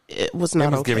 It was it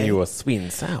not was okay. giving you a sweet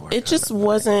and sour. It just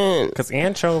wasn't. Because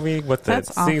anchovy with the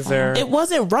That's awful. Caesar. It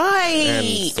wasn't right. And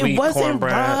It sweet wasn't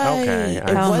cornbread. right. Okay, It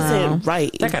Hell wasn't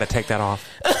right. They gotta take that off.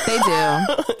 they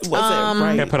do. It wasn't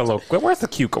right. Gotta put a little. Where's the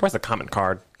cue? Where's the comment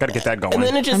card? Gotta get that going. And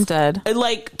then it I'm just, dead. it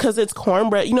like, because it's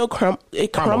cornbread, you know, it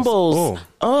Crumbles. crumbles. Ooh.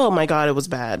 Oh my God, it was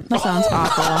bad. That sounds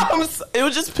awful. It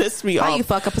would just piss me Why off. you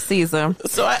fuck up a Caesar?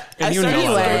 So I and you know started I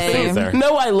love Anyway. Caesar.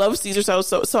 No, I love Caesar salad.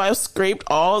 So I scraped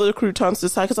all the croutons to the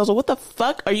side because I was like, what the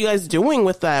fuck are you guys doing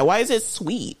with that? Why is it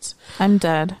sweet? I'm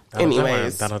dead. That'll do it.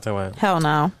 Anyways. That'll do it. Hell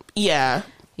no. Yeah.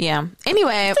 Yeah.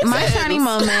 Anyway, my shining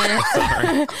moment.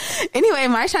 Anyway,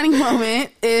 my shining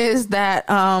moment is that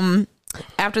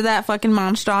after that fucking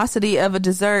monstrosity of a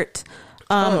dessert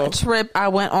trip I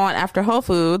went on after Whole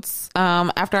Foods,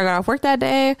 after I got off work that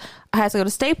day, I had to go to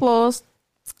Staples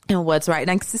And what's right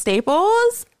next to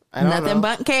Staples? Nothing know.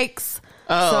 but cakes.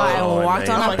 Oh, So I walked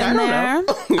on up in there.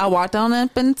 I walked on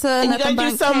up into Nothing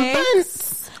But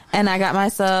Cakes. And I got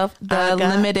myself the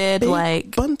limited,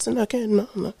 like, buns and I can.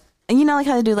 and you know, like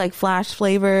how they do like flash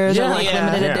flavors or like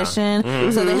limited Yeah.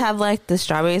 edition. So they have like the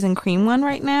strawberries and cream one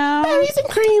right now. Berries and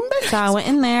cream. So I went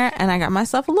in there and I got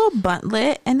myself a little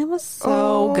buntlet, and it was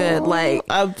so good. Like,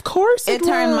 of course, it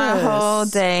turned my was. whole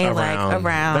day like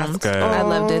around. That's good. I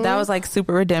loved it. That was like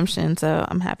super redemption. So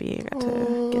I'm happy I got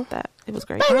to get that. It was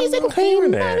great. Berries and cream.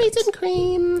 it. Berries and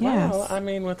cream. Yes. Well, I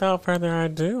mean, without further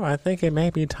ado, I think it may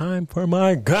be time for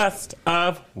my gust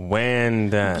of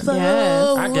wind. Yes.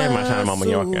 I gave my shine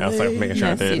moment York. I was like making sure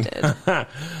Yes, I you did.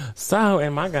 So,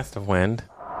 in my gust of wind,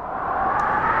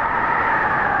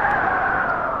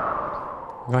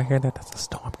 you hear that? That's a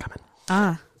storm coming.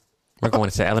 We're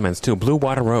going to the elements too. Blue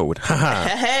Water Road.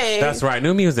 Hey. That's right.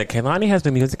 New music. Kaylani has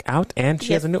new music out, and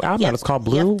she has a new album out. It's called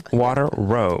Blue Water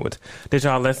Road. Did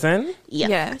y'all listen?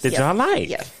 Yes. Did y'all like?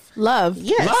 Yes. Love.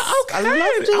 Yes. Okay. I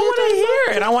loved it. I want to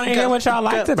hear it. I want to hear what y'all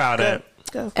liked about it.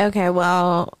 Go. Okay.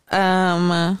 Well,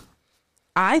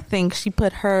 I think she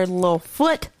put her little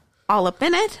foot all up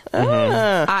in it.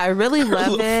 I really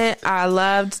loved it. I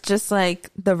loved just like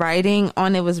the writing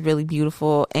on it was really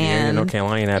beautiful, And you know, and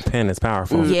Kaylani, that pen is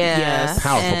powerful. yeah, Yes.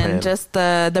 Powerful and pen. just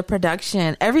the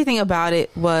production, everything about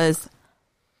it was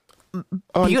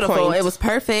On beautiful. point. It was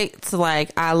perfect.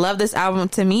 Like, I love this album.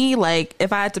 To me, like,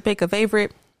 if I had to pick a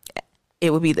favorite,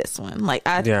 it would be this one. Like,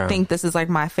 I think this is like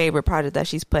my favorite project that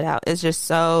she's put out. It's just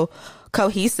so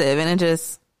cohesive, and it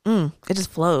just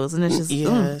flows, and it's just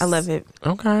Yes. I love it.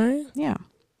 Okay. Yeah.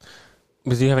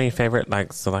 Do you have any favorite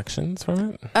like selections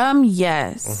from it?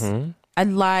 Yes. I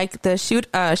like the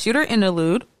shooter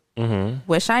interlude.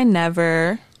 Wish I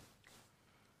Never.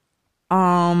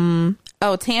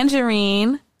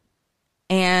 Tangerine,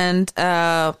 and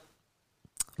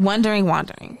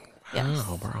Wandering. Yes.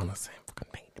 Oh, we're on the same fucking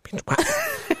page.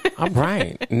 All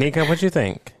right, Nika, what'd you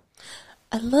think?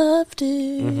 I loved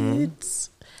it.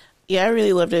 Yeah, I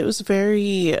really loved it. It was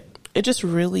it just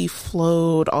really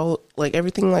flowed,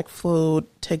 everything like flowed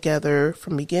together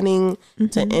from beginning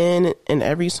to end, and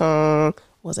every song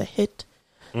was a hit.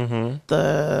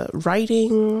 The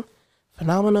writing,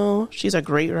 phenomenal. She's a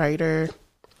great writer.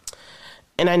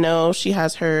 And I know she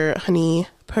has her Honey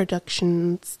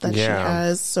Productions that she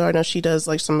has. So I know she does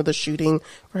like some of the shooting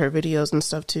for her videos and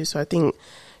stuff too. So I think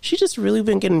she's just really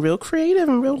been getting real creative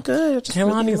and real good.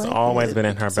 Kaylani's always been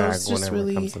in her bag it's just whenever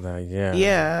it comes to that. Yeah.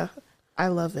 Yeah. I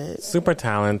love it. Super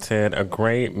talented, a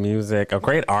great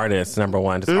artist, number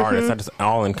one. Just artist, just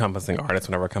all-encompassing artist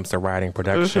whenever it comes to writing,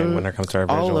 production, when it comes to her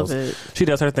visuals. All of it. She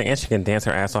does her thing, and she can dance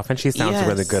her ass off, and she sounds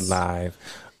really good live.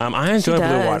 I enjoy She Blue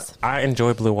does. Water. I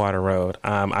enjoy Blue Water Road.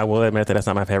 I will admit that it's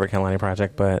not my favorite Kaylani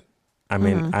project, but I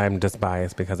mean, I'm just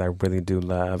biased because I really do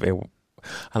love it.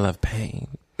 I love pain.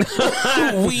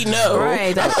 We know.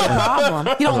 Right, that's the problem.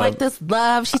 You don't like this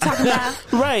love she's talking about?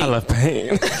 Right. I love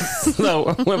pain.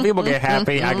 So when people get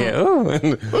happy, I get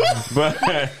ooh. But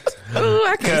Ooh,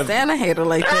 I can't stand a hater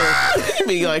like that. You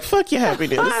be like, fuck your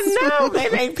happiness. I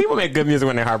know people make good music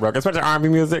when they're heartbroken, especially R&B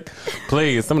music.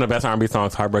 Please, some of the best R&B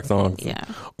songs, heartbreak songs,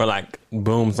 or like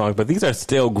boom songs. But these are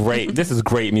still great. This is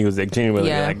great music, genuinely.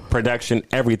 Like production,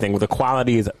 everything. The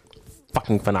quality is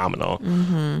fucking phenomenal.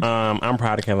 I'm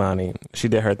proud of Kaylani. She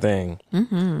did her thing.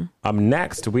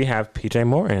 Next, we have PJ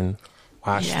Morton.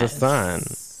 Watch the Sun.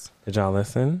 Did y'all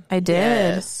listen? I did.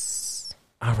 Yes.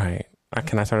 All right.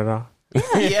 Can I start it off?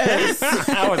 Yes.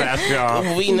 I was asking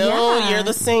y'all. We know you're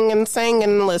the singing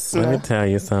listener. Let me tell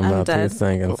you something about dead. these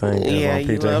singing Yeah, on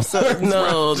you PJ. love so,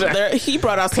 no. He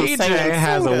brought out some PJ singing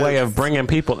has a singers. way of bringing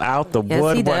people out the Yes, he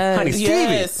woodwork. does. Honey,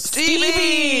 Yes,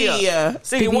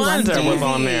 Stevie Wonder was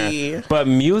on there. But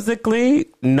musically,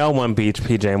 no one beats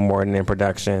PJ Morton in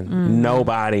production.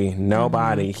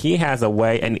 Nobody. He has a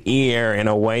way, an ear, and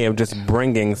a way of just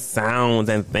bringing sounds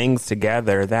and things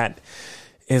together that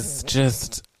is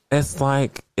just... It's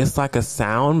like a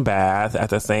sound bath at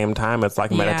the same time. It's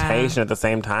like meditation at the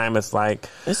same time. It's like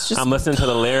I'm listening to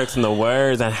the lyrics and the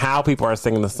words and how people are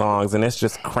singing the songs. And it's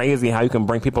just crazy how you can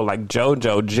bring people like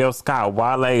JoJo, Jill Scott,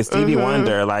 Wale, Stevie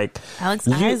Wonder, like Alex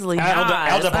Isley,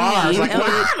 Elder Bars.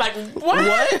 Like,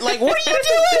 what? Like, what are you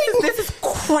doing? This is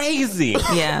crazy.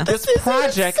 Yeah. This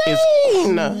project is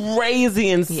crazy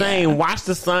insane. Yeah. Watch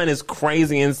the Sun is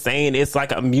crazy insane. It's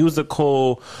like a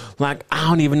musical, like, I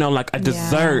don't even know, like a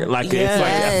dessert. Like, it's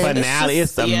like that finale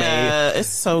is amazing. Yeah, it's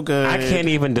so good. I can't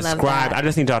even Love describe. that. I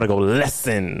just need y'all to go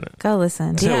listen. Go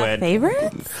listen. Do you To have it.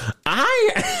 favorites?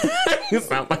 You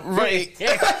sound like Right.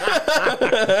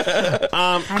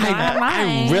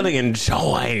 I really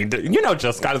enjoyed. You know,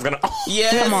 Jill Scott is gonna.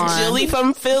 Yes, Come on. Jilly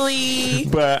from Philly.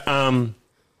 But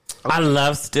I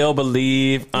love Still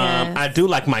Believe. Yes. I do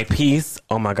like My Peace.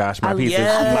 Oh my gosh, My Peace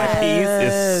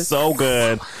is so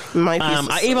good. My Peace is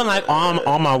I so even like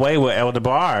on My Way with El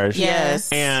DeBarge.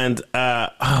 Yes. And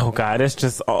oh god, it's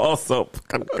just all so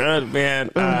fucking good, man.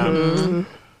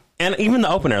 And even the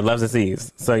opener, Love's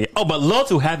Disease. So yeah. Oh, but A Little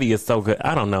Too Heavy is so good.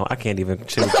 I don't know. I can't even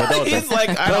choose. But those He's are, like,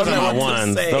 I those don't are know my what to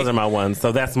ones. say. Those are my ones.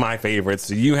 So that's my favorites.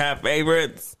 Do you have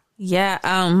favorites? Yeah,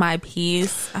 My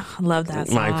Peace. Oh, I love that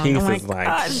song. My Peace Oh my is like-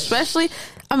 God. Especially,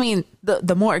 I mean,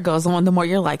 the more it goes on, the more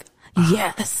you're like,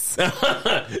 yes.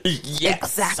 Yes.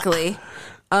 Exactly.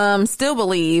 Still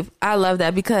Believe. I love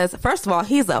that because, first of all,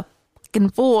 he's a fucking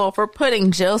fool for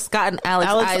putting Jill Scott and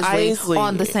Alex Isley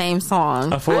on the same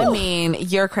song. A fool. I mean,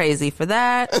 you're crazy for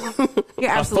that. You're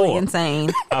absolutely fool.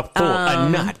 insane. A fool. A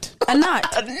nut. A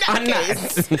nut. A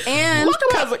nut. And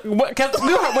Because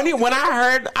when I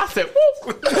heard, I said,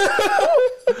 woo.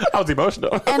 I was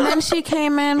emotional. and then she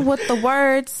came in with the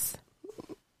words,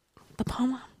 the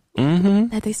poem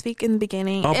that they speak in the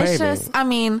beginning. Oh, It's baby. just, I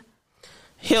mean,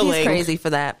 healing. he's crazy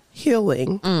for that.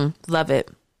 Healing. Love it.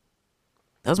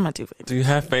 Those are my two favorites. Do you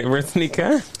have favorites,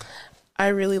 Nika? I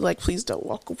really like Please Don't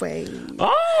Walk Away.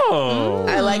 Oh.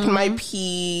 I like My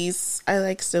Peace. I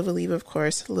like Still Believe, of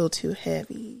course. A Little Too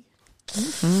Heavy.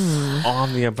 All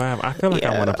the above. I feel like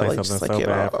I Yeah, want to play like, something just so like,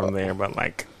 bad you know. from there, but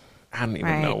like I don't even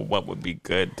Right. know what would be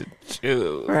good to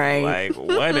choose. Right. Like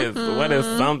what is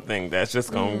something that's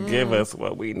just gonna give us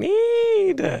what we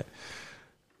need?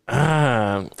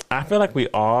 I feel like we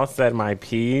all said My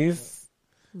Piece.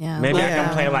 Yeah. Maybe I Yeah.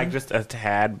 can play like just a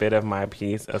tad bit of My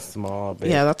Piece, a small bit.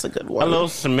 Yeah, that's a good one. A little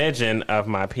smidgen of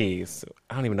My Piece.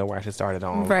 I don't even know where I should start it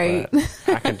on. Right. but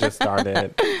I can just start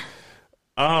it.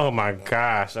 Oh my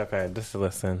gosh. Okay, just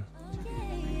listen.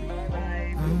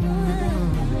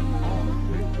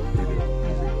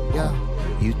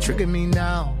 Yeah, you trigger me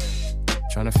now.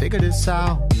 Trying to figure this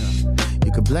out.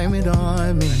 You could blame it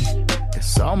on me.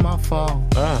 It's all my fault.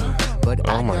 But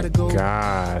Oh I my gotta go.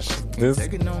 gosh. This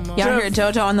Take it no more. Y'all hear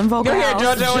JoJo on them vocals? You hear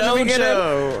JoJo in the beginning?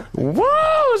 JoJo.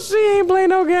 Whoa, she ain't play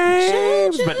no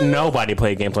games. But nobody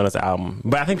played games on this album.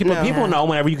 But I think people know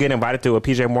whenever you get invited to a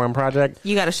PJ Morton project,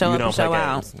 You got to show you up don't and play show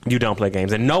out. games. You don't play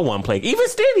games. And no one played. Even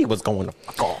Stevie was going to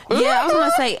fuck off. Yeah, I was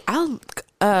gonna say,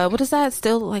 what is that?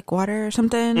 Still like water or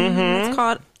something? It's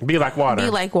called Be Like Water. Be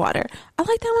Like Water. I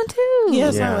like that one too.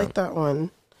 Yes, Yeah. I like that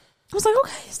one. I was like,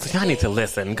 okay. So y'all need to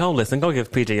listen. Go listen. Go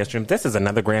give PJ a stream. This is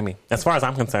another Grammy. As far as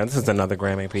I'm concerned, this is another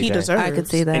Grammy, PJ. He deserves. I could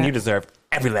see that. And you deserve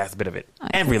every last bit of it.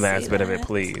 Every can last see bit of it, that.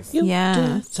 please.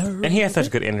 Yeah. And he has such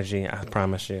good energy, I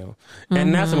promise you.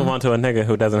 And now to move on to a nigga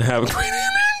who doesn't have great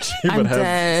energy, but I'm has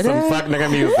dead. some fuck nigga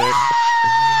music.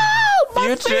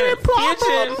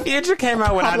 Future came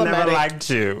out with I Never Problematic. Liked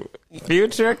You.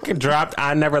 Future dropped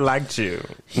I Never Liked You.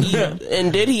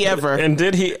 And did he ever? And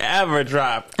did he ever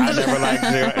drop I Never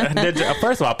Liked You?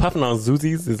 First of all, Puffing on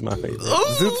Zoozies is my favorite.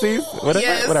 Zoozies? What is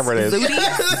Yes. that? Whatever it is. Zooties?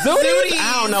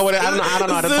 I don't know what it, I don't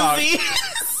know how to talk.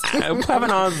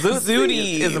 Puffing on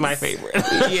Zooties is my favorite.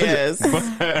 Yes.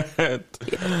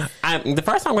 The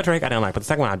first song with Drake I didn't like, but the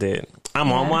second one I did.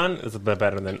 I'm on one is a bit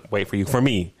better than Wait For You for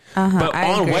me. But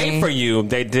I on agree. Wait For You,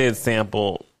 they did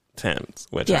sample Tim's,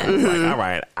 which I was like, all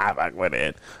right, I fuck with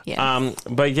it. Yes.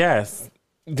 But yes,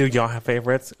 do y'all have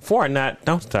favorites? For or not,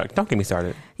 don't get me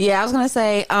started. Yeah, I was gonna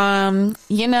say,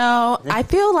 I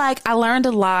feel like I learned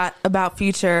a lot about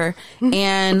Future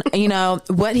and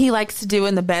what he likes to do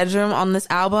in the bedroom on this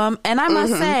album. And I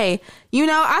must say,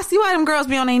 I see why them girls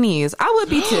be on their knees. I would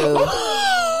be too.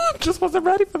 Just wasn't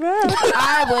ready for that.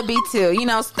 I would be too.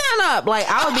 Stand up. Like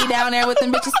I would be down there with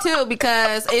them bitches too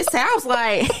because it sounds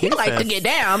like he like to get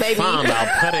down, baby. Found out,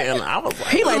 put it in. I was like,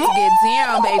 He like to get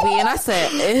down, baby. And I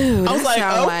said, ew. I was like,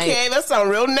 sound okay, that sound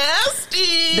real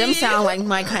nasty. them sound like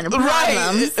my kind of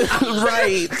problems.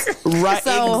 Right.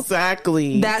 So,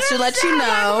 Exactly. That should let you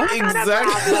know.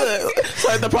 Exactly. So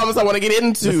that's the promise I want to get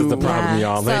into. this is the problem,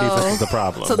 Yeah. y'all. Ladies, this is the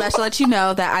problem. So that should let you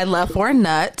know that I love For a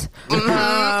Nut.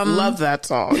 Love that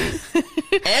song.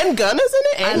 And Gunna's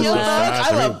in it. And Young Thug.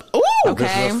 I love. Ooh. Okay.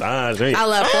 This massage. I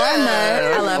love For a Nut.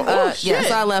 I love shit.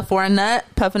 so I love For a Nut,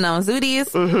 Puffin' on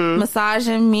Zooties,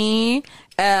 Massaging Me,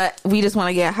 We Just Want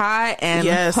to Get High, and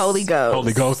Yes. Holy Ghost.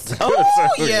 Holy Ghost.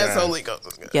 Oh, yes. Yeah. Holy Ghost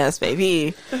is good. Yes,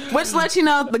 baby. Which lets you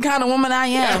know the kind of woman I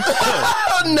am.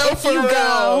 Oh, no, for you real.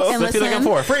 go and So if you're looking listen,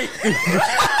 for a freak.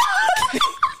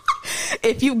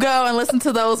 if you go and listen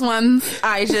to those ones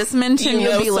I just mentioned,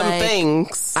 you'll be some like,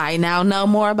 things. I now know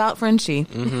more about Frenchie.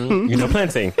 You know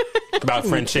plenty about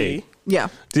Frenchie. Yeah.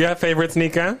 Do you have favorites,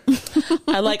 Nika?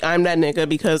 I like I'm That Nigga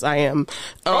because I am.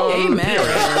 Amen.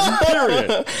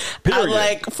 Period. I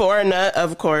like Foreigner,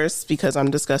 of course, because I'm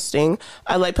disgusting.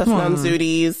 I like Puffin' on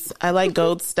Zooties. I like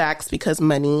Gold Stacks because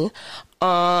money.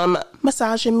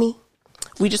 Massaging Me.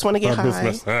 We just want to get high.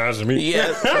 Massage me.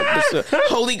 Yes.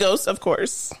 Holy Ghost, of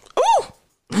course. Ooh.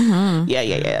 Mm-hmm.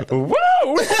 Yeah.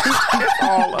 Woo!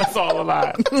 That's all a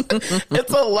lot.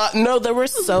 It's a lot. No, there were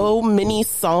so many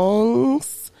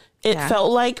songs. It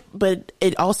felt like, but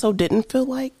it also didn't feel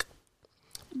like,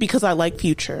 because I like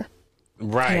Future.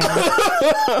 Right.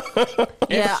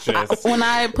 Yeah. When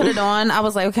I put it on, I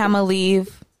was like, okay, I'm gonna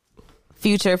leave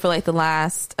Future for like the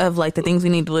last of like the things we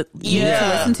need to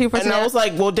listen to for today. And I was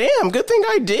like, well, damn, good thing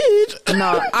I did.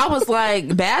 No, I was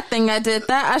like, bad thing I did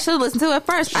that. I should have listened to it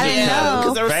first. I didn't know,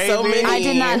 because there were so many. I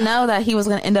did not know that he was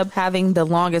going to end up having the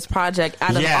longest project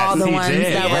out of all the ones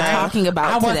that we're talking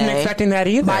about today. I wasn't expecting that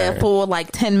either. By a full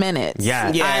like 10 minutes.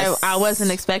 Yes. I wasn't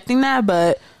expecting that,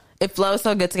 but it flows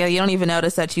so good together. You don't even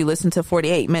notice that you listen to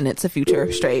 48 minutes of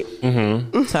Future straight.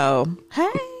 Mm-hmm. So,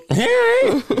 hey.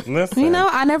 Hey, listen. You know,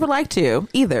 I never liked you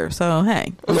either. So,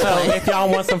 hey. So, if y'all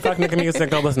want some fuck nigga music,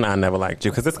 go listen to I Never Liked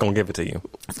You, because it's going to give it to you.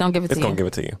 It's going to give it to you. It's going to give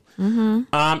it to you.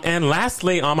 Mm-hmm. And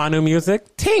lastly, on my new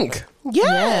music, Tink.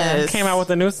 Yes. Came out with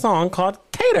a new song called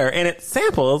Cater, and it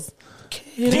samples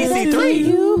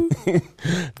DC3.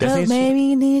 But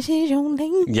maybe this is your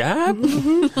thing. Yeah.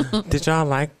 Did y'all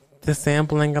like the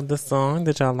sampling of the song?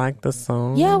 Did y'all like the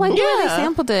song? Yeah, like they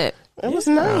sampled it. It was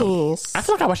nice. I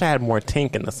feel like I wish I had more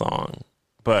Tink in the song,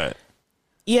 but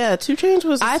yeah, 2 Chainz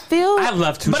was. I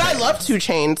love 2 Chainz, but I love 2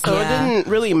 Chainz, so it didn't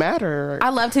really matter. I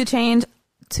love 2 Chainz.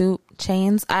 2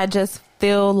 Chainz. I just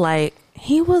feel like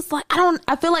he was like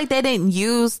I feel like they didn't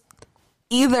use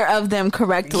either of them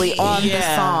correctly on the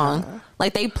song.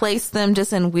 Like they placed them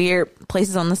just in weird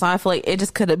places on the song. I feel like it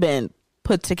just could have been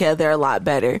put together a lot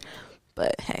better.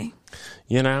 But hey.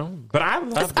 You know, but I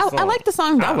love the song. I like the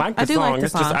song though. I like the song. Like the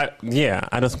it's song. just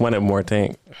I just wanted more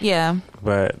Tink. Yeah.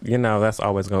 But you know, that's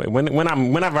always going.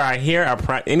 Whenever I hear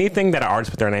anything that an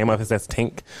artist put their name up, it says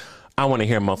Tink. I want to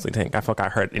hear mostly Tink. I feel like I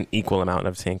heard an equal amount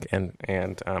of Tink and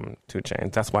 2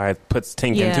 Chainz. That's why it puts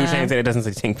Tink and 2 Chainz, and it doesn't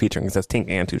say Tink featuring. It says Tink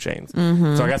and 2 Chainz.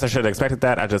 Mm-hmm. So I guess I should have expected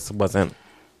that. I just wasn't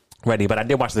ready, but I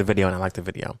did watch the video and I liked the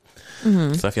video.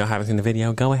 Mm-hmm. So if y'all haven't seen the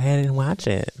video, go ahead and watch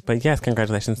it. But yes,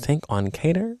 congratulations, Tink, on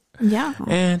Cater. Yeah.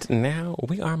 And now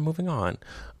we are moving on.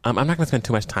 I'm not going to spend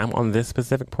too much time on this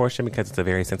specific portion because it's a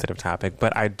very sensitive topic,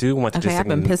 but I do want to I've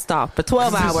been pissed off for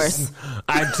 12 hours.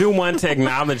 I do want to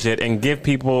acknowledge it and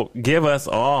give us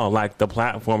all like the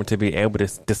platform to be able to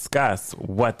discuss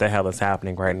what the hell is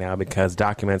happening right now, because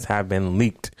documents have been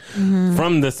leaked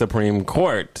from the Supreme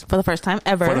Court. For the first time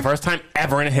ever. For the first time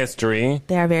ever in history.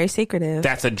 They are very secretive.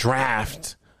 That's a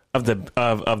draft of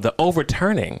the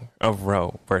overturning of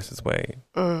Roe versus Wade.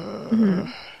 Mm-hmm.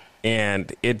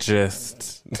 And it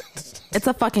just it's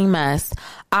a fucking mess.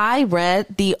 I read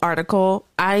the article.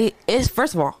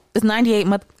 First of all, it's 98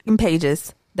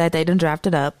 pages that they done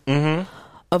drafted up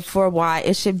for why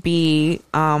it should be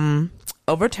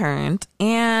overturned.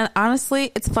 And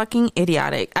honestly, it's fucking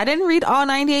idiotic. I didn't read all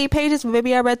 98 pages, but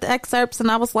maybe I read the excerpts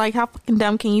and I was like, how fucking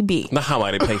dumb can you be? The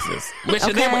highlighted places.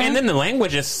 And then the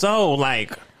language is so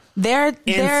like they're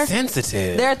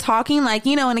insensitive. They're talking like,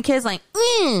 you know, and the kid's like,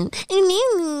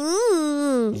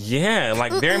 yeah,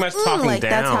 like very much talking like,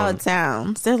 down. That's how it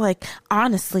sounds. They're like,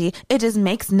 honestly, it just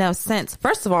makes no sense.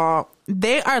 First of all,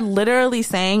 they are literally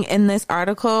saying in this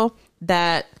article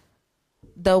that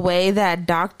the way that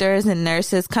doctors and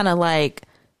nurses kind of like,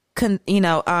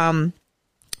 are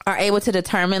able to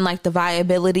determine like the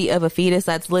viability of a fetus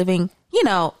that's living, you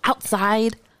know,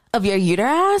 outside of your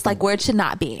uterus, like where it should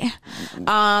not be.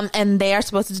 And they are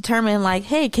supposed to determine like,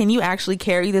 hey, can you actually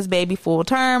carry this baby full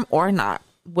term or not?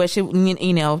 What should,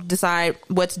 decide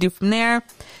what to do from there.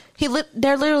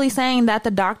 They're literally saying that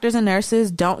the doctors and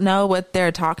nurses don't know what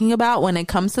they're talking about when it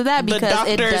comes to that, because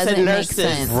it doesn't make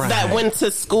sense. That went to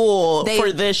school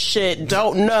for this shit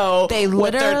don't know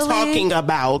what they're talking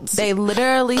about. They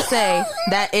literally say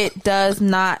that it does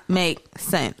not make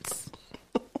sense.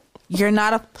 You're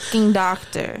not a fucking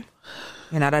doctor.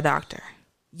 You're not a doctor.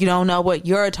 You don't know what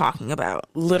you're talking about.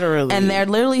 Literally. And they're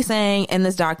literally saying in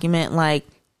this document, like,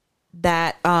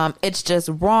 that it's just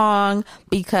wrong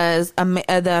because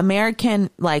the American,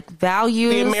 like,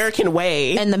 values. The American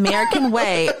way. And the American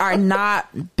way are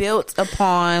not built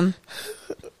upon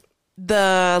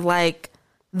the, like,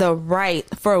 the right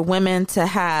for women to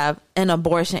have an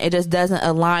abortion. It just doesn't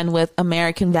align with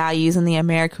American values and the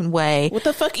American way. What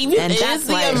the fuck even And is that's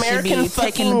the why it should American be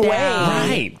fucking taken way? down.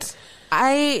 Right.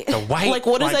 I White,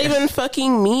 What does that even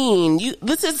fucking mean?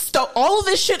 This is all of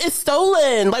this shit is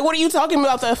stolen. Like, what are you talking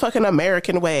about? The fucking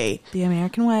American way, the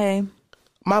American way.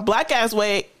 my black ass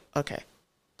way. Okay,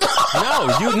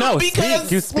 No, you know.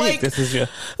 Because, You speak. like- This is your.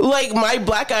 like my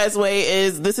black ass way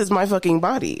is this is my fucking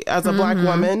body as a black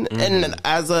woman, and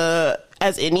as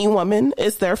any woman,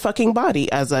 it's their fucking body.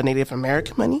 As a Native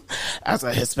American woman, as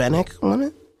a Hispanic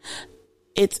woman.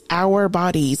 It's our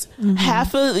bodies.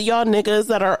 Half of y'all niggas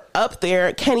that are up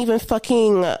there can't even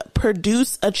fucking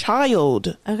produce a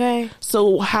child. Okay.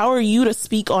 So how are you to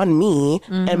speak on me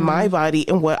and my body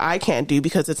and what I can't do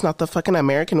because it's not the fucking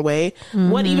American way?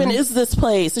 What even is this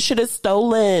place? This shit is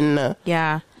stolen.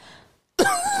 Yeah.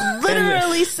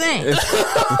 Literally saying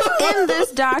in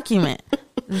this document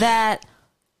that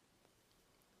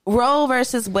Roe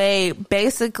versus Wade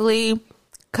basically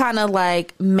kind of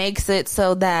like makes it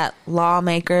so that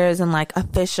lawmakers and like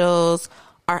officials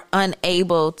are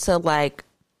unable to like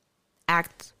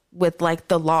act with like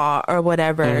the law or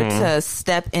whatever to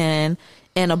step in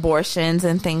abortions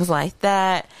and things like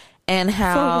that, and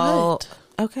how what?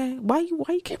 Okay, why you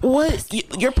can't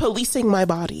You're policing my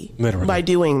body Literally. by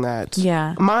doing that.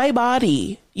 Yeah. My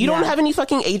body. You don't Yeah. have any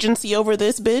fucking agency over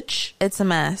this, bitch. it's a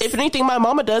mess. If anything, my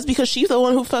mama does because she's the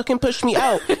one who fucking pushed me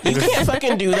out. You can't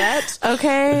fucking do that.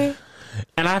 Okay.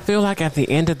 And I feel like at the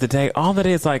end of the day, all that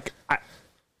is like,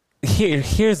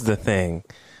 here's the thing.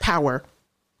 Power.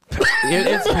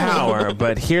 It's power,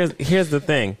 but here's the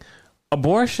thing.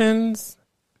 Abortions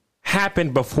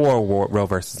happened before Roe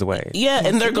versus Wade. Yeah,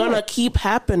 and they're gonna keep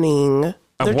happening.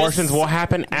 They're Abortions just- will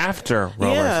happen after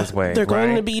Roe versus Wade. they're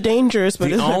going right? to be dangerous, but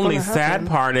The it's not only gonna sad happen.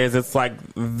 part is it's like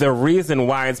the reason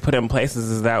why it's put in places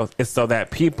is so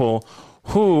that people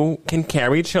who can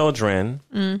carry children,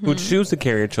 who choose to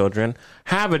carry children,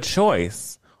 have a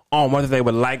choice on whether they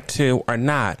would like to or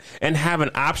not, and have an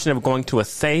option of going to a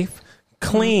safe,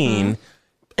 clean,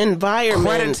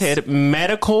 environment, accredited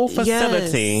medical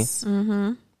facility. Yes.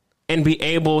 And be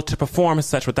able to perform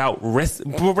such without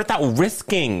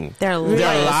risking Their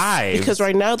lives. Because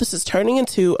right now this is turning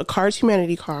into a Cards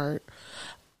Humanity card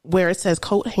where it says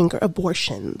coat hanger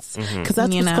abortions. Because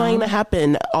that's You what's know. going to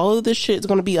happen. All of this shit is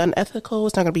going to be unethical.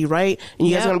 It's not going to be right. And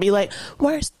you guys Yep. are going to be like,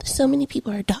 where's so many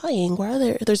people are dying? Why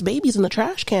are there's babies in the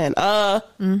trash can?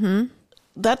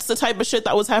 That's the type of shit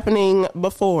that was happening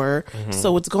before.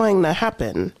 So it's going to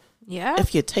happen. Yeah.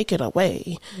 If you take it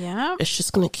away, Yeah. it's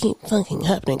just going to keep fucking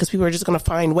happening because people are just going to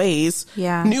find ways,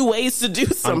 Yeah. new ways to do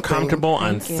something. Uncomfortable,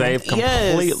 Thank you. unsafe, Yes.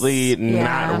 completely Yeah.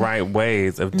 not right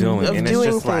ways of doing. of and doing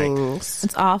it's just like things.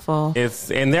 It's awful.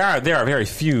 and there are very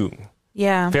few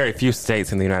Yeah.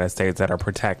 states in the United States that are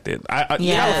protected.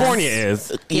 Yes. California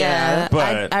is. Yeah.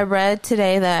 But- I read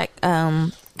today that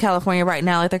California right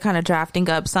now, like they're kind of drafting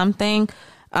up something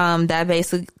that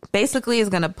basically is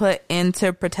going to put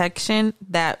into protection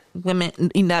that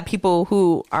that people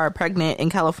who are pregnant in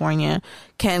California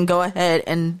can go ahead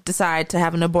and decide to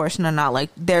have an abortion or not. Like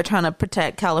they're trying to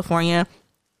protect California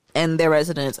and their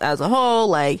residents as a whole.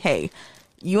 Like, hey,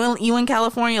 you in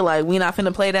California, like we not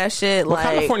finna play that shit. Well,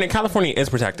 like California is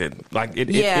protected. Like it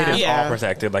is Yeah. all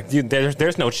protected. Like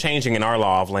there's no changing in our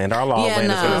law of land. Our law of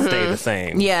land is going to stay the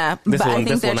same. Yeah, this but I will think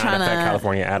this they're will not trying affect to-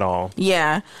 California at all.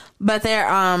 Yeah, but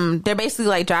they're basically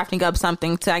like drafting up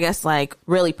something to, I guess, like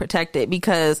really protect it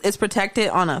because it's protected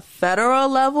on a federal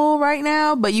level right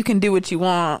now, but you can do what you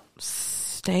want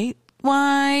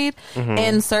statewide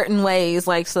in certain ways.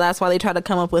 Like, so that's why they try to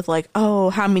come up with like, oh,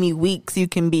 how many weeks you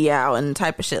can be out and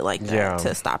type of shit like that Yeah.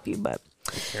 to stop you. But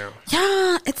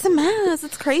yeah, it's a mess.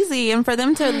 It's crazy. And for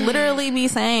them to literally be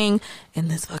saying in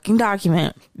this fucking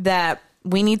document that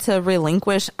we need to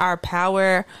relinquish our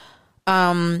power,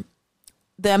 the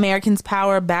Americans'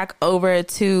 power back over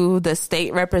to the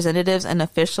state representatives and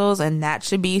officials, and that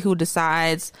should be who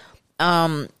decides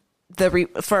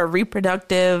for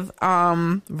reproductive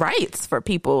rights for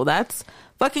people. That's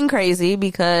fucking crazy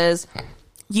because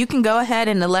you can go ahead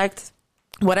and elect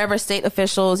whatever state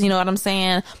officials, you know what I'm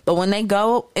saying? But when they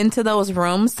go into those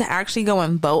rooms to actually go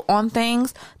and vote on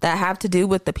things that have to do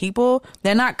with the people,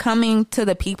 they're not coming to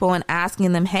the people and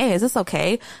asking them, hey, is this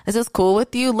okay? Is this cool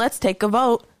with you? Let's take a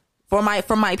vote for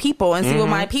my people and see what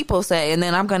my people say, and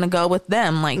then I'm gonna go with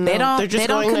them. Like they they're just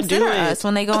don't going to do consider it. us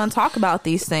when they go and talk about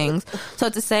these things. So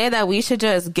to say that we should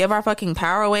just give our fucking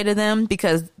power away to them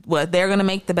because what they're gonna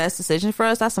make the best decision for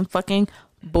us, that's some fucking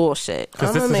bullshit. Because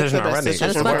I'm this gonna make decision the best already. decision.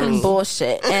 That's for fucking me.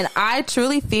 bullshit. And I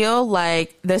truly feel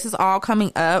like this is all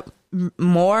coming up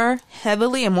more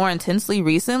heavily and more intensely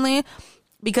recently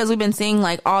because we've been seeing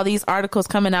like all these articles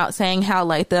coming out saying how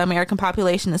like the American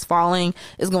population is falling,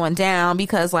 is going down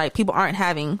because like people aren't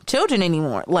having children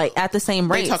anymore, like at the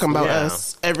same rate. They talking about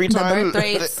us every time. The birth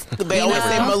rates, they always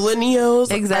say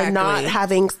millennials exactly. are not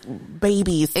having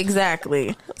babies.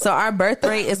 Exactly. So our birth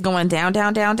rate is going down,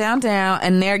 down, down, down, down,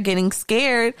 and they're getting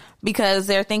scared because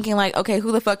they're thinking like, okay,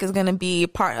 who the fuck is going to be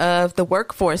part of the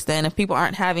workforce then if people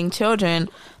aren't having children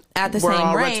at the We're same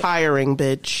all rate? retiring,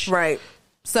 bitch. Right.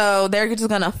 So they're just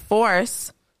going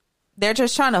to they're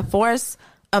just trying to force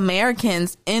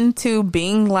Americans into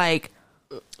being like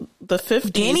the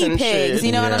 50s guinea and pigs. shit.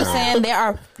 You know what I'm saying? They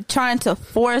are trying to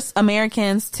force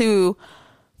Americans to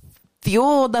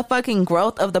fuel the fucking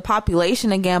growth of the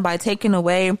population again by taking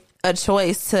away a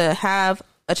choice to have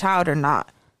a child or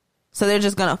not. So they're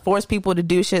just going to force people to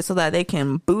do shit so that they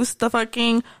can boost the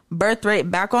fucking birth rate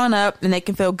back on up and they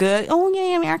can feel good. Oh,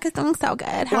 yeah, America's doing so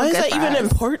good. Why is that even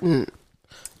important?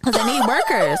 Because they need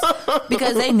workers.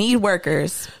 Because they need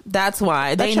workers. That's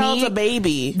why. That child's a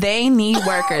baby. They need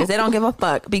workers. They don't give a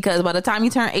fuck. Because by the time you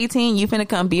turn 18, you finna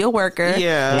come be a worker.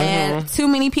 Yeah. And too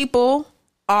many people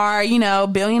are, you know,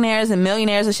 billionaires and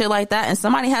millionaires and shit like that. And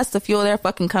somebody has to fuel their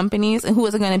fucking companies. And who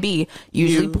is it going to be?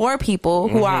 Usually poor people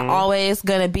who are always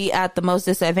going to be at the most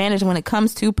disadvantage when it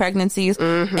comes to pregnancies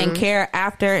and care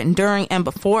after and during and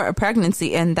before a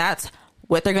pregnancy. And that's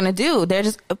what they're going to do. They're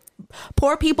just...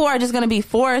 Poor people are just going to be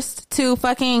forced to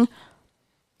fucking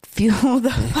fuel the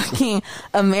fucking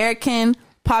American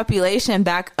population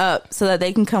back up so that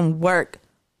they can come work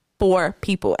for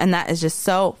people. And that is just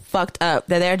so fucked up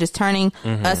that they're just turning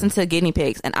us into guinea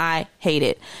pigs. And I hate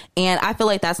it. And I feel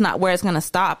like that's not where it's going to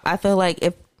stop. I feel like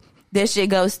if this shit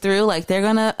goes through, like they're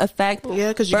going to affect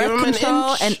birth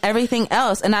control and everything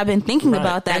else. And I've been thinking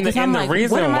about that because I'm like,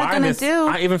 what am I going to do?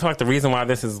 I even feel like the reason why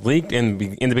this is leaked in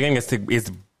the beginning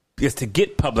is to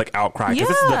get public outcry, because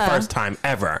this is the first time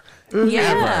ever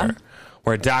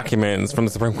where documents from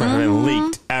the Supreme Court have been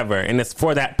leaked ever, and it's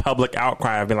for that public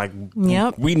outcry. I've been like,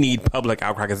 we need public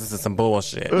outcry because this is some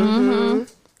bullshit.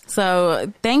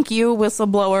 So thank you,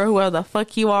 whistleblower, whoever the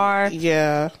fuck you are.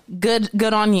 Yeah,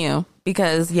 good on you,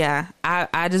 because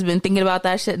I just been thinking about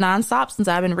that shit nonstop since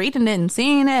I've been reading it and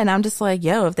seeing it, and I'm just like,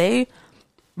 yo, if they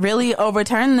really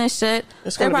overturn this shit,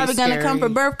 they're probably gonna come for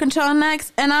birth control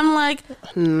next. And I'm like,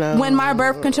 no. When my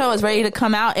birth control is ready to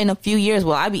come out in a few years,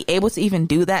 will I be able to even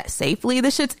do that safely?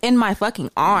 This shit's in my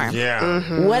fucking arm.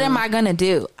 What am I gonna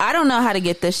do? I don't know how to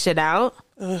get this shit out.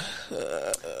 I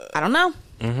don't know.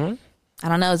 I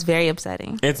don't know. It's very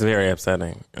upsetting. It's very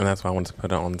upsetting, and that's why I wanted to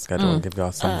put it on the schedule and give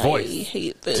y'all some voice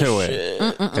to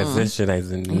it. Because this shit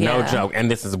is no joke, and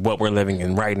this is what we're living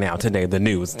in right now. Today, the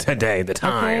news. Today, the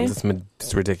times.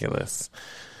 It's ridiculous.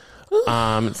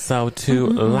 So to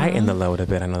lighten the load a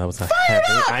bit, I know that was a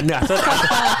heavy. I know.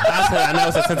 I know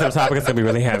it's a sensitive topic. It's gonna be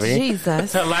really heavy.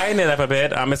 Jesus. To lighten it up a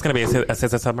bit, it's gonna be a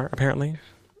scissor summer apparently.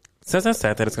 SZA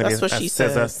said that it's going to be a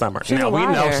SZA summer. She's now, we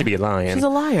know she be lying. She's a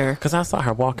liar. Because I saw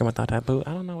her walking without that boot.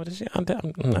 I don't know. What is she? I'm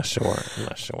not sure.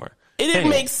 It didn't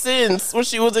make sense when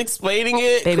she was explaining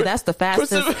it. Baby, that's the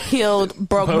fastest healed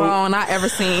broke bone I ever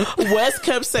seen. Wes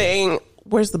kept saying,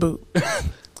 "Where's the boot?"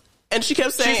 And she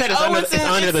kept saying, she said it's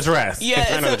under the dress. Yeah,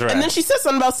 it's under the dress. And then she said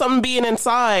something about something being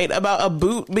inside, about a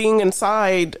boot being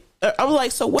inside. I was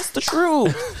like, so what's the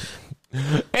truth?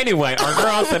 Anyway, our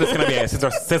girl said it's going to be a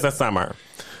SZA summer.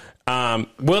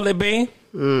 Will it be?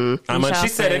 She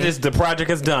said it is. The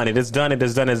project is done. It is done.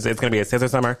 It's going to be a SZA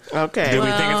summer. Okay. Do we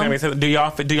think it's going to be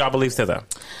SZA? Do y'all believe SZA?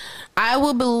 I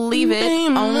will believe it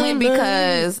only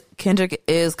because Kendrick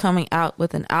is coming out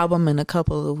with an album in a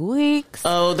couple of weeks.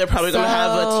 Oh, they're probably going to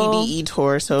have a TDE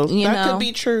tour, so that could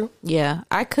be true. Yeah,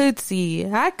 I could see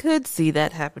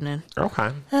that happening.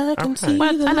 Okay. I can see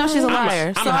but I know she's a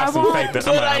liar. I'm going to have some faith.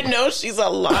 But I know she's a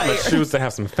liar. I'm going to choose to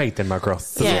have some faith in my girl.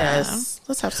 SZA. Yes.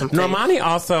 Let's have some faith. Normani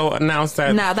also announced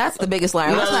that... Now, that's the biggest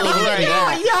liar. Let's not even get into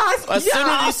that. Yes. As soon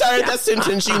as you started that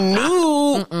sentence, you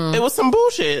knew it was some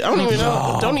bullshit. I don't even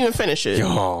know. Don't even finish it.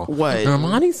 What?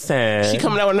 Normani said... She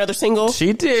coming out with another single?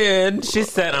 She did. She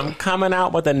said, I'm coming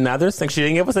out with another single. She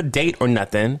didn't give us a date or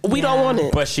nothing. We don't want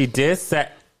it. But she did say...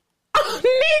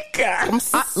 Nika!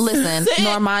 Listen,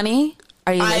 Normani...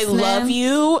 Are you listening? I love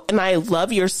you, and I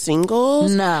love your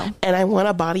singles. No. And I want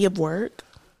a body of work.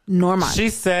 Normani. She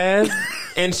says,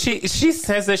 and she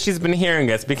says that she's been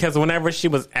hearing us because whenever she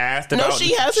was asked about... No,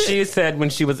 she hasn't. She said when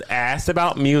she was asked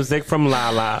about music from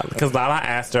Lala, because Lala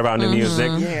asked her about new music,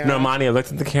 Normani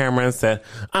looked at the camera and said,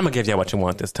 I'm going to give y'all what you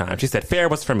want this time. She said, fair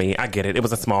was for me. I get it. It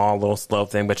was a small, little, slow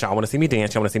thing, but y'all want to see me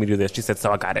dance. Y'all want to see me do this. She said,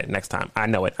 so I got it next time. I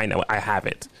know it. I have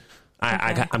it.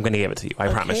 I'm going to give it to you. I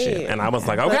promise you. And I was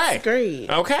like, okay. That's great.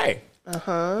 Okay.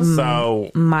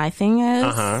 So my thing is,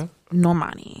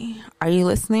 Normani, are you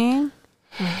listening?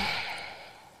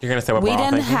 You're gonna say what We we're all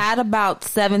done thinking? had about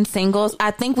 7 singles.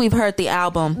 I think we've heard the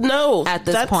album. No, At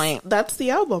this point. that's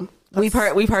the album. We've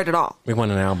heard it all. We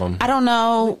want an album. I don't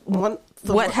know What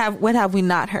what have we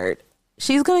not heard.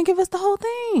 She's gonna give us the whole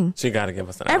thing. She got to give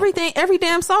us an Everything, every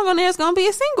damn song on there is gonna be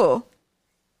a single.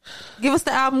 Give us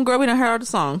the album, girl. We done heard all the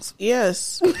songs.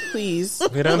 Yes, please.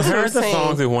 album. We done That's what heard I'm the saying.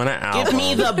 songs. We want an album. Give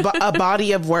me a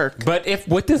body of work. But if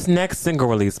with this next single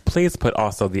release, please put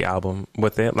also the album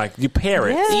with it. Like you pair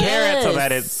it, Yes. pair it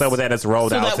so that it's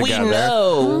rolled So out that we together.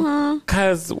 know.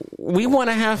 Because we want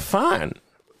to have fun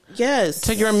Yes.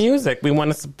 to your music. We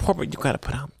want to support, but you got to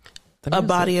put out the a music.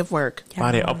 body of work.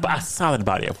 a solid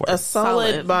body of work. A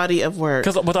solid body of work.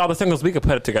 Because with all the singles, we could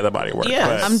put it together body of work. Yeah.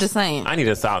 but I'm just saying. I need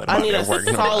a solid I body need a of work.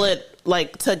 solid,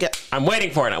 like, to get. I'm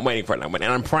waiting for it. And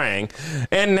I'm praying.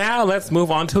 And now let's move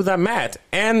on to the Met.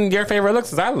 And your favorite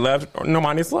looks is I loved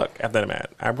Normani's look after the Met.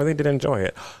 I really did enjoy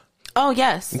it. Oh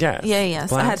yes, Yes. yes.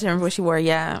 Black. I had to remember what she wore.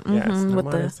 Yeah, Yes, with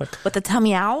like- the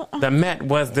tummy out. The Met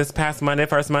was this past Monday,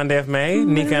 first Monday of May.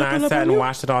 Nika and I sat and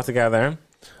watched it all together.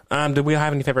 Do we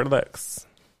have any favorite looks?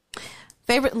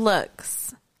 Favorite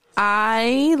looks.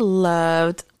 I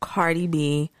loved Cardi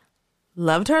B.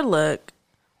 Loved her look.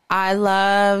 I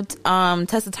loved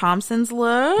Tessa Thompson's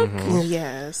look.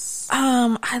 Yes.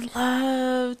 I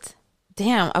loved.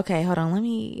 Damn. Okay, hold on. Let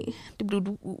me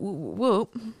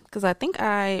whoop, because I think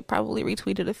I probably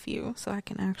retweeted a few, so I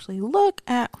can actually look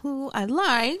at who I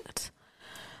liked.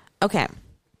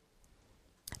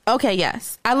 Okay.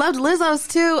 Yes. I loved Lizzo's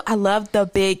too. I loved the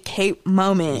big cape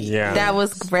moment. Yeah, that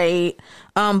was great.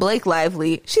 Blake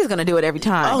Lively. She's gonna do it every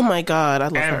time. Oh my God, I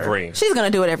love her. She's gonna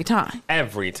do it every time.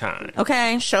 Every time.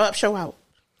 Okay. Show up, show out.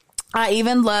 I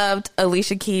even loved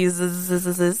Alicia Keys'. Okay,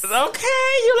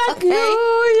 you like Okay.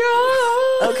 New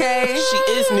York. Okay. She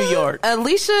is New York.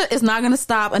 Alicia is not going to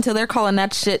stop until they're calling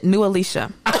that shit New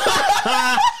Alicia.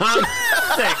 I'm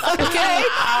sick. Okay?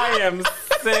 I am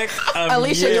sick of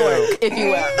Alicia you. York, if you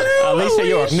will. Alicia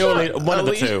York. New Alicia. one of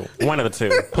the two. One of the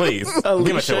two. Please. Give it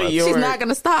Alicia to us. York. She's not going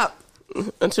to stop.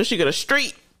 Until she get a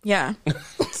street. Yeah.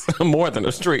 More than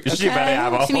a street. She better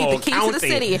have a She needs whole the key to county. the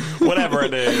city. Whatever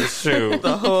it is. Shoot.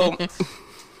 The whole,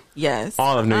 Yes.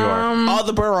 All of New York. all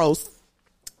the boroughs.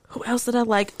 Who else did I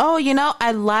like? Oh,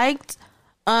 I liked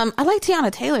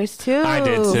Tiana Taylor's too. I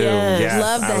did too. Yes.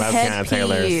 Love the I love Tiana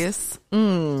Taylor's.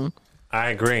 headpiece. I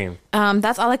agree.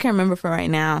 That's all I can remember for right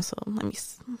now. So let me,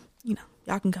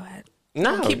 y'all can go ahead.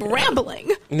 No. Keep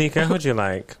rambling. Nika, who'd you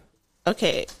like?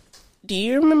 Okay. Do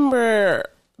you remember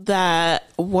that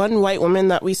one white woman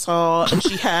that we saw and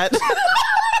she had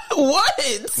what?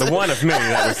 The one of many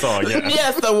that we saw, yes.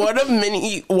 Yes, the one of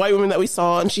many white women that we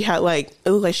saw and she had it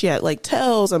looked like she had like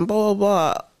tails and blah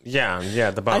blah blah.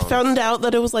 Yeah, the bones. I found out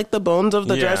that it was like the bones of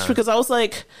the dress Yeah. because I was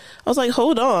like,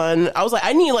 hold on. I was like,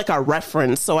 I need like a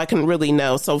reference so I can really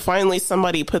know. So finally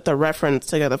somebody put the reference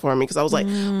together for me because I was like,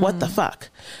 what the fuck?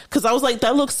 Because I was like,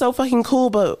 that looks so fucking cool,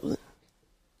 but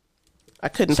I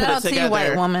couldn't Shout put out it to together. you,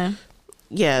 white woman.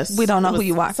 Yes. We don't know It who was-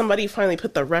 you are. Somebody finally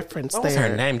put the reference What there. was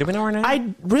her name? Do we know her name?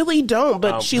 I really don't,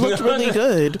 but she looked really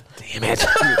good. Damn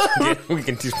it. We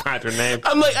can just find her name.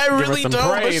 I'm like, I Give her really some don't,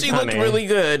 but praise, she looked honey. really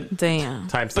good. Damn.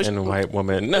 Types in white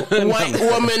woman. White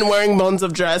woman wearing bones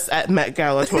of dress at Met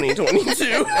Gala 2022.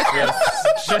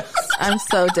 Yes. I'm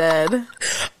so dead.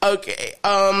 Okay.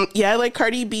 Yeah, I like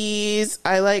Cardi B's.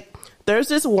 There's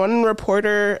this one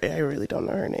reporter. I really don't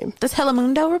know her name. The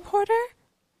Telemundo reporter?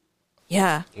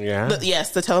 Yeah. Yeah.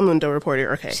 Yes, the Telemundo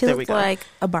reporter. Okay, She there we looked go. like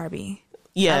a Barbie.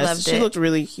 Yes, I loved she it. looked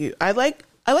really cute. I like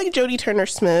Jodie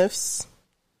Turner-Smith's.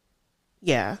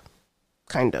 Yeah,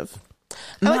 kind of.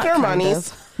 I like Not kind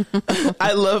Armani's.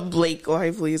 I love Blake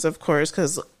Lively's, of course,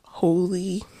 because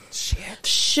holy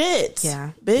shit,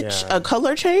 Yeah. bitch, Yeah. a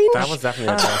color change. That was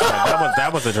definitely a dress.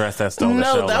 That was a dress that stole the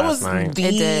show no, that last was night. the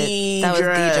It did. That was the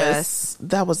dress. dress.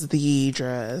 That was the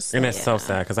dress. And it's so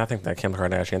sad because I think that Kim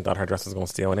Kardashian thought her dress was going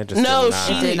to steal, and it just No, did not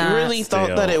she did not really thought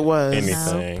steal that it was.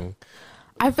 anything.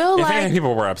 I feel If anything, like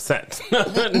people were upset.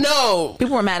 No,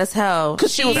 people were mad as hell.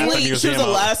 because she was That's the late. She was the museum-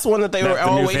 last one that they were That the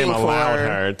all museum waiting allowed for.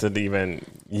 her to even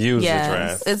use the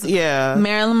dress. It's Yeah.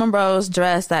 Marilyn Monroe's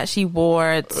dress that she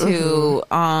wore to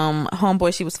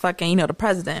homeboy she was fucking, the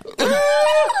president.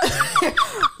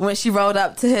 When she rolled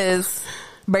up to his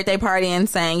birthday party and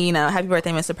saying, you know, happy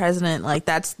birthday, Mr. President. Like,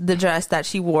 that's the dress that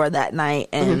she wore that night.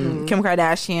 And Kim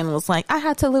Kardashian was like, I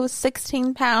had to lose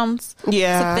 16 pounds to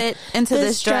fit into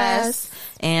this dress.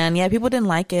 And yeah, people didn't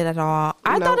like it at all.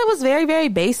 I thought it was very, very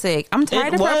basic. I'm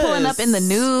tired of her pulling up in the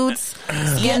nudes,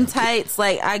 skin tights.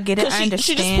 Like, I get it. I understand.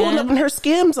 She just pulling up in her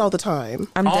Skims all the time.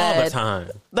 I'm all dead. the time.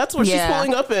 That's what she's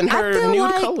pulling up in, her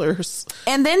nude colors.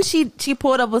 And then she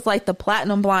pulled up with like the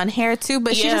platinum blonde hair too,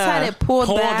 but she just had it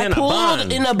pulled back.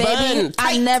 Pulled in a bun.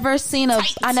 I never seen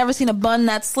a bun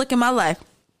that slick in my life.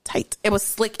 Tight. It was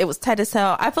slick. It was tight as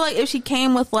hell. I feel like if she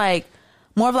came with like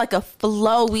more of like a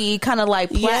flowy kind of like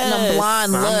platinum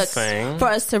blonde look for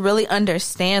us to really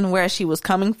understand where she was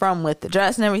coming from with the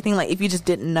dress and everything. Like if you just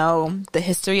didn't know the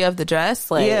history of the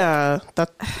dress, like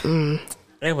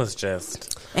it was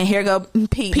just. And here go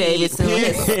Pete Davidson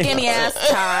with his skinny ass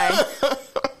tie.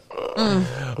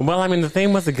 Well, I mean, the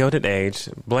theme was the Gilded Age.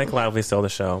 Blake Lively stole the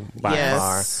show by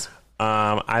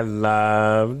far. I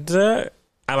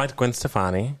liked Gwen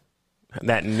Stefani.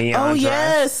 That neon dress.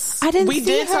 Yes, I didn't. We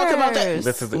did talk about that.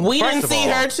 We didn't see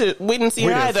her too. We didn't see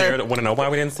her either. Want to know why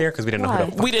we didn't see her? Because we didn't know who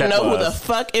the fuck we didn't know who the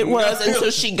fuck it was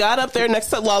until she got up there next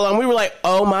to Lala, and we were like,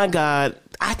 "Oh my god!"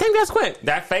 I think that's Gwen.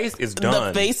 That face is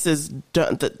done. The face is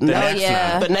done. The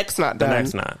neck's not done. The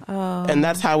neck's not. Oh. And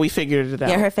that's how we figured it out.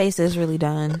 Yeah, her face is really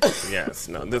done. Yes,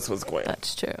 no, this was Gwen.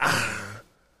 That's true.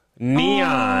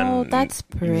 Neon. Oh, that's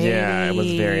pretty. Yeah, it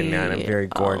was very neon and very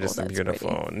gorgeous and beautiful.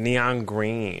 Pretty. Neon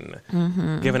green.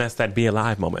 Giving us that Be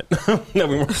Alive moment that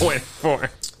we were waiting for.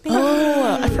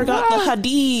 Oh, I forgot the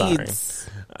Hadids.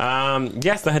 Sorry.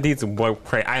 Yes, the Hadids were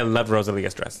great. I loved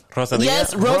Rosalia's dress.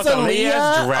 Yes, Rosalia's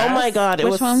dress. Oh my god, it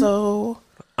was so...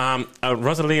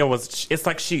 Rosalia was... It's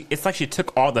like she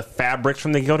took all the fabrics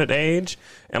from the Gilded Age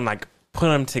and like put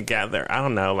them together. I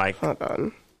don't know, like... Hold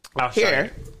on. I'll show you.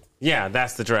 Yeah,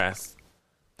 that's the dress.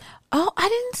 Oh, I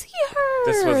didn't see hers.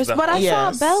 This was but I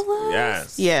saw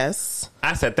Bella's. Yes.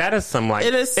 I said, that is some like...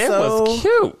 It is It so was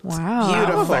cute. Wow.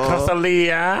 Beautiful. I was like,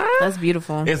 Rosalia. That's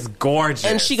beautiful. It's gorgeous.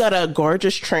 And she got a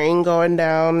gorgeous train going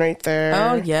down right there.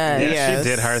 Oh, yes. Yeah, she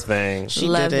did her thing. She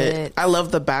love did it. I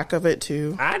love the back of it,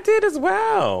 too. I did as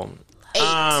well.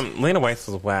 Lena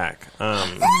Waithe was whack.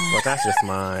 But that's just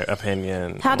my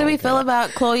opinion. How do we feel about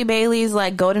Chloe Bailey's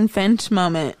like Golden Finch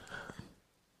moment?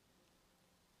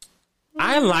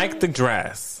 I like the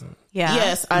dress. Yeah.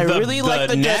 Yes, I really like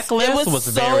the dress. necklace It was was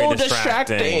so very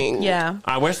distracting. Yeah.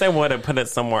 I wish they would have put it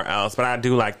somewhere else, but I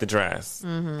do like the dress.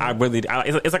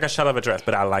 It's like a shell of a dress,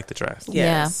 but I like the dress.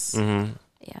 Yes. Yeah.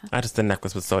 I just the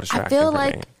necklace was so distracting. I feel for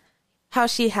like me. how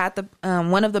she had the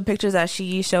one of the pictures that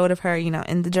she showed of her, you know,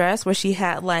 in the dress where she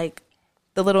had like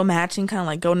the little matching kind of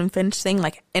like golden finch thing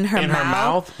like in her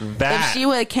mouth. That If she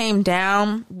would have came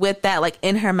down with that like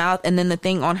in her mouth and then the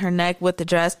thing on her neck with the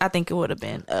dress, I think it would have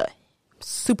been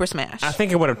super smash. I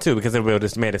think it would have too, because it would have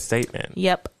just made a statement.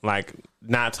 Yep. Like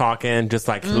not talking, just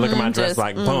like look at my dress,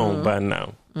 like boom. But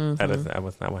no, that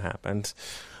was not what happened.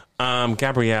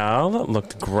 Gabrielle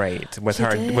looked great with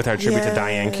her tribute to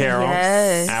Diane Carroll.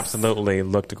 Yes. Absolutely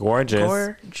looked gorgeous.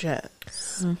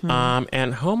 Gorgeous.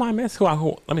 And who am I miss? Who?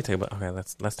 Let me tell you about. Okay,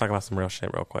 let's talk about some real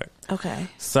shit real quick. Okay.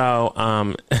 So,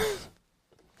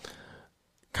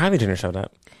 Kylie Jenner showed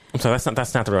up. So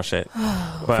that's not the real shit.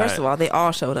 But First of all, they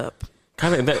all showed up.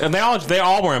 Kylie, they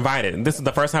all were invited. This is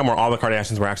the first time where all the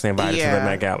Kardashians were actually invited to the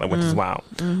Met Gala, which is wild.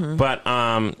 But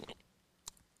I'm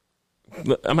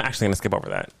actually going to skip over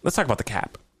that. Let's talk about the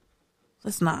cap.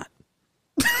 Let's not.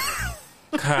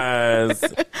 Because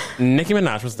Nicki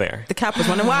Minaj was there. The cap was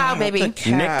running wild, baby.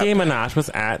 Nicki Minaj was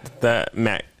at the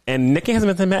Met. And Nicki hasn't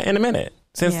been to the Met in a minute.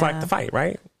 Since like the fight,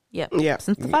 right? Yep. Yeah.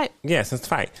 Since the fight. Yeah, since the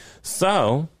fight.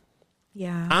 So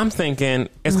Yeah. I'm thinking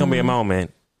it's going to be a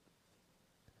moment.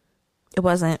 It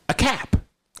wasn't. A cap.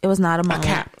 It was not a A moment.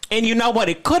 cap. And you know what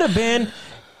it could have been?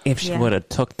 If she would have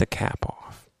took the cap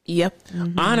off. Yep.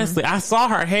 Honestly, I saw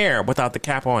her hair without the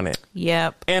cap on it.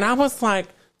 Yep. And I was like,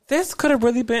 this could have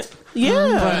really been...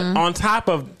 Yeah. But on top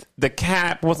of the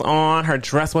cap was on, her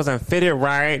dress wasn't fitted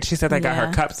right. She said they got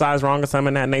her cup size wrong or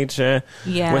something of that nature.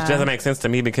 Yeah. Which doesn't make sense to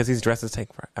me because these dresses take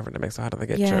forever to make. So how do they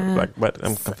get tripped? But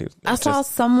I'm confused. I saw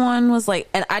someone was like,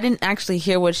 and I didn't actually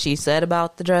hear what she said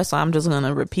about the dress, so I'm just going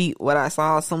to repeat what I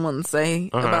saw someone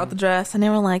say about the dress. And they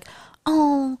were like,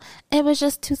 oh, it was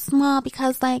just too small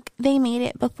because like they made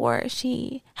it before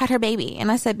she had her baby.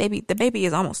 And I said, baby, the baby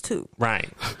is almost 2. Right.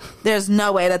 There's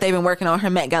no way that they've been working on her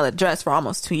Met Gala dress for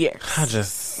almost 2 years.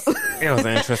 It was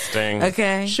interesting.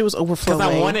 Okay. She was overflowing.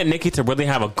 Because I wanted Nicki to really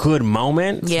have a good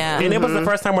moment. Yeah. And it was the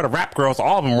first time where the rap girls,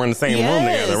 all of them were in the same room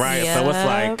together, right? Yep. So it's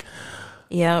like,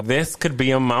 Yep. This could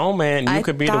be a moment. You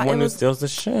could be the one who steals the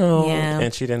show. Yeah.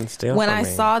 And she didn't steal When from I me.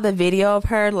 saw the video of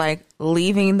her like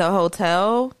leaving the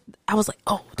hotel, I was like,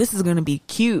 oh, this is going to be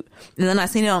cute. And then I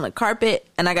seen it on the carpet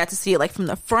and I got to see it like from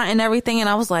the front and everything. And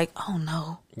I was like, oh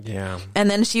no. Yeah. And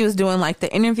then she was doing like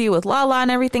the interview with Lala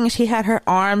and everything. And she had her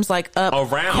arms like up,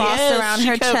 crossed around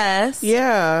her chest.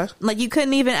 Yeah. Like you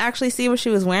couldn't even actually see what she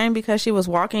was wearing because she was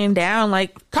walking down,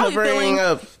 like Covering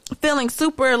up. feeling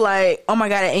super like, oh my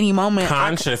God, at any moment.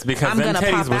 Conscious because I'm them gonna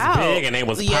titties pop was out. big and they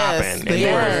was Yes, popping. And they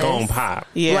they were. was going to pop.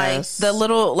 Yes. Like the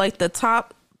little, like the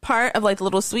top part of like the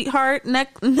little sweetheart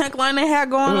neckline they had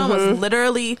going on was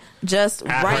literally just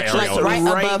At right, her like areola. right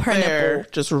above her there.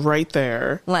 nipple. Just right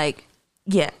there. Like,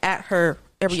 yeah, at her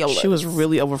areola. She was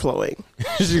really overflowing.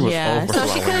 She was Yeah, so she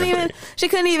overflowing.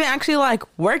 couldn't even actually like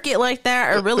work it like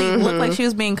that or really look like she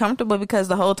was being comfortable because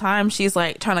the whole time she's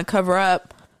like trying to cover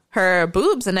up her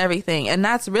boobs and everything, and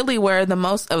that's really where the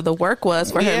most of the work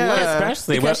was for her Yeah. look,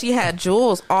 Especially because she had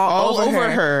jewels all over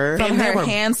her from And they her were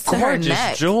hands to her gorgeous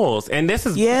neck. jewels. And this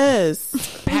is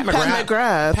Yes. Pat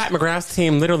McGrath. McGrath's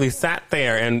team literally sat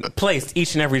there and placed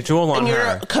each and every jewel on And you're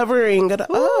her. covering it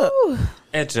up.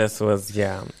 It just was,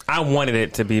 yeah. I wanted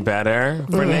it to be better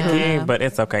for Nikki, but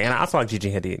it's okay. And I also like Gigi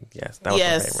Hadid. Yes, that was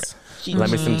my favorite. Gigi. Let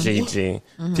me some Gigi.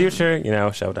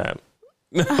 Future, showed up.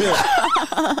 None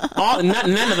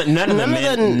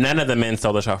of the men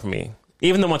stole the show from me.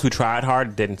 Even the ones who tried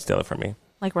hard didn't steal it from me.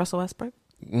 Like Russell Westbrook?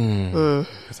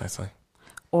 Precisely.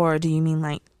 Or do you mean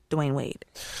like Dwayne Wade?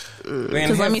 Because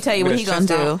Because let me tell you what he gonna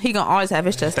do. He gonna always have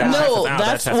his chest out. No, That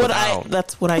chest that's is what out.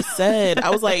 that's what I said. I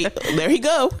was like, there he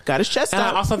go. Got his chest And I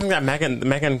out. also think that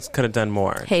Megan could have done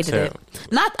more. Hated too. it.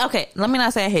 Not okay. Let me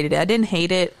not say I hated it. I didn't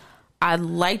hate it. I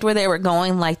liked where they were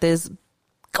going, like this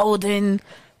golden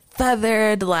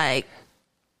feathered like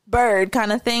bird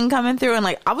kind of thing coming through, and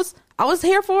like I was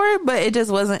here for it, but it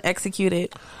just wasn't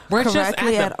executed We're just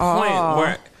correctly at at the point all.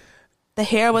 where The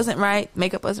hair wasn't right,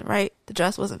 makeup wasn't right, the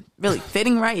dress wasn't really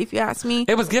fitting right, if you ask me.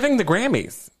 it was giving the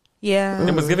Grammys. Yeah.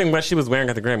 It was giving what she was wearing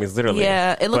at the Grammys, literally.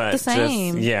 Yeah, it looked But the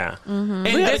same. yeah. And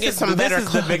We gotta this get is, some this better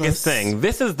is the biggest clothes. thing.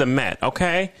 This is the Met,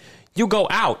 okay? You go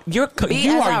out. You Be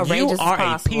are as outrageous as a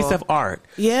possible. piece of art.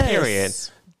 Yes. Period.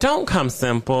 Don't come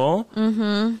simple.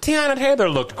 Tiana Taylor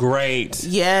looked great.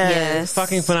 Yes.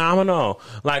 Fucking phenomenal.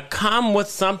 Like, come with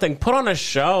something. Put on a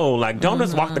show. Like, don't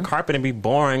just walk the carpet and be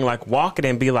boring. Like, walk it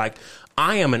and be like,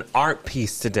 I am an art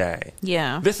piece today.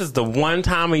 Yeah. This is the one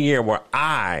time of year where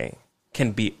I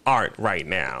can be art right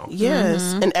now.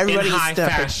 Yes. And In everybody's high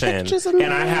fashion. pictures of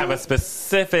And I me. have a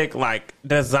specific, like,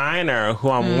 designer who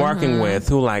I'm working with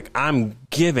who, like, I'm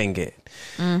giving it.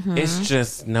 It's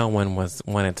just no one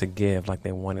wanted to give like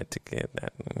they wanted to give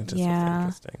that. It just was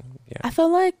interesting. Yeah. I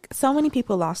feel like so many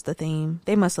people lost the theme.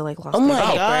 They must have like lost Oh my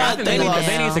their God, I think they lost-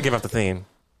 they need to give up the theme.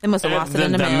 They must have lost it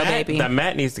in the mail, Met, baby. The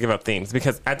Met needs to give up themes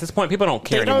because at this point people don't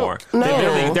care They don't- anymore.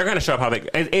 no. They're going to show up how they.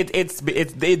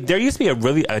 There used to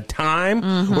be a time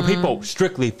where people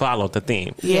strictly followed the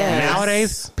theme. Yes.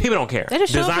 Nowadays people don't care. They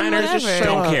just show up in Designers just whatever.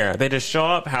 don't Show up. care. They just show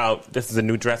up how this is a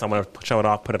new dress. I'm going to show it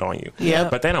off, put it on you. Yep.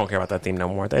 But they don't care about that theme no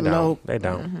more. They don't. Nope. They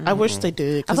don't. I wish they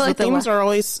did. I Because feel the like the themes are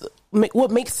always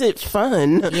what makes it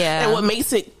fun. Yeah. And what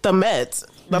makes it the Met.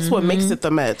 That's what makes it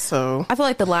the Met. So I feel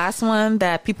like the last one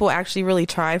that people actually really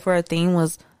tried for a theme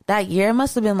was that year. It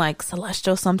must have been like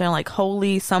Celestial something, like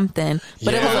Holy something.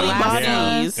 But it was the Holy last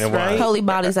Bodies, Yeah, it was. right? Holy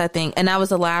Bodies, I think. And that was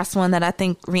the last one that I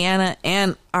think Rihanna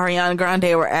and Ariana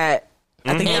Grande were at.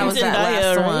 I think that And was that Zendaya,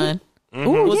 last right? one.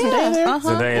 Ooh, Was Zendaya there? Uh-huh.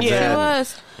 Zendaya She did.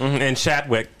 was. And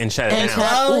Chadwick and shut it And down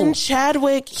Alan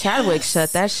Chadwick. Chadwick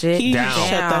shut that shit He down. shut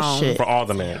that shit. for all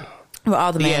the men. For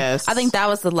all the men. Yes. I think that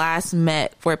was the last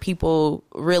Met where people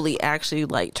really actually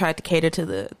like tried to cater to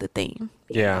the theme.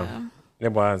 Yeah,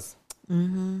 it was.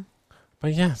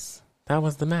 But yes, that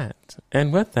was the Met.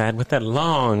 And with that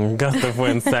long gust of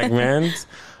wind segment,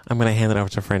 I'm going to hand it over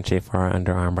to Frenchie for our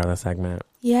Under Our Umbrella segment.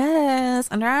 Yes,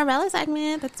 under our umbrella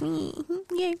segment. That's me.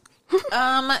 Yay.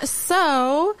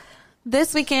 So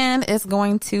this weekend is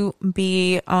going to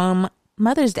be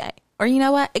Mother's Day, or you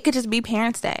know what? It could just be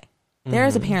Parents' Day. There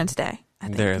is a Parents' Day, I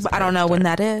think, There is but I don't know Parents' when Day.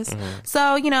 that is.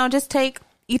 So just take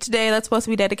each day that's supposed to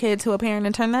be dedicated to a parent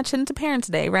and turn that shit into Parents'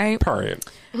 Day, right? Period.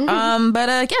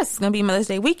 But yes, it's gonna be Mother's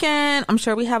Day weekend. I'm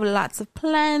sure we have lots of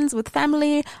plans with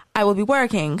family. I will be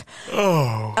working.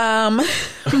 I'll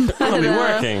be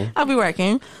working. I'll be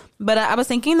working. But I was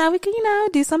thinking that we could,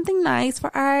 do something nice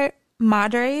for our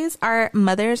madres, our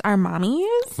mothers, our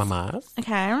mommies. Mamas.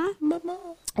 Okay.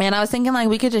 And I was thinking like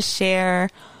we could just share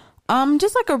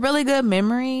just like a really good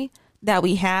memory that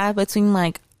we have between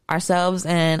like ourselves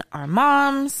and our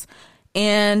moms.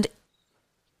 And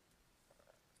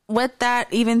with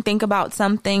that, even think about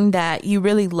something that you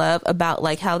really love about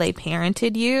like how they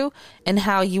parented you and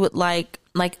how you would like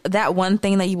that one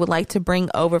thing that you would like to bring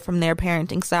over from their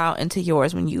parenting style into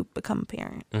yours when you become a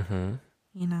parent.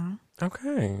 You know?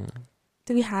 Okay.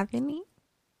 Do we have any?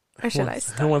 Or should I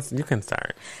start? You can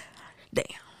start. Damn.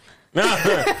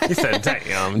 You said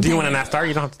damn. Do you want to not start?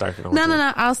 You don't have to start. If you don't want to.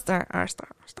 No. I'll start.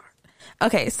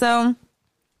 Okay, so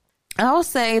I will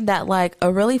say that like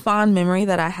a really fond memory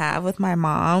that I have with my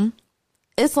mom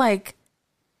is like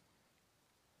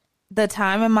the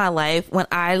time in my life when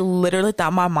I literally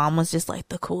thought my mom was just like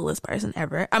the coolest person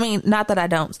ever. I mean, not that I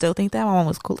don't still think that my mom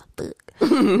was cool as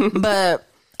fuck. But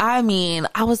I mean,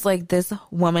 I was like, this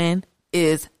woman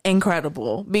is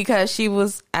incredible, because she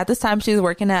was, at this time, she was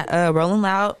working at Rolling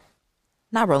Out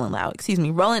magazine,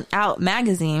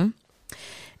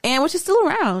 and which is still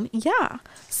around. Yeah.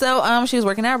 So she was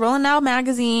working at Rolling Out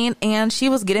magazine, and she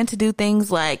was getting to do things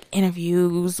like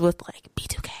interviews with like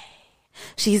B2K.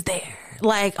 She's there.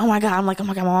 Like, oh my God, my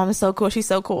mom is so cool. She's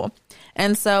so cool.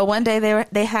 And so one day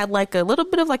they had like a little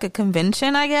bit of like a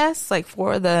convention, I guess, like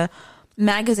for the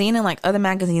magazine and like other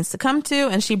magazines to come to,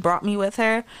 and she brought me with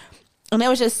her. And it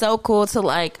was just so cool to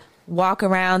like walk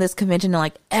around this convention and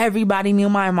like everybody knew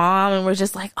my mom, and we're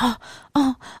just like,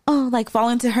 oh, like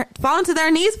falling to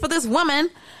their knees for this woman.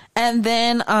 And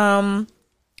then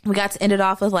we got to end it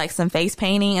off with like some face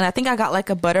painting, and I think I got like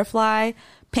a butterfly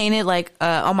painted like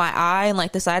on my eye and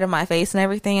like the side of my face and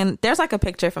everything. And there's like a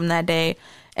picture from that day,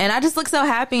 and I just look so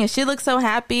happy, and she looks so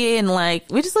happy, and like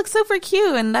we just look super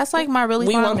cute. And that's like my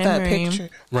really fond memory. That picture.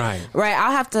 Right.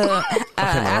 I'll have to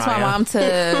ask my mom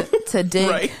to dig.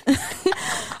 Right.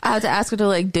 I have to ask her to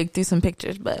like dig through some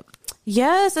pictures. But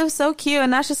yes, it was so cute,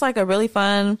 and that's just like a really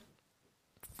fun,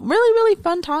 really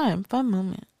fun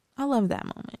moment. I love that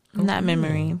moment and that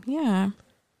memory. Yeah.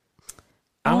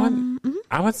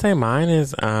 I would say mine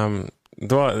is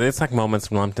it's like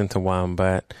moments lumped into one,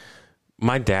 but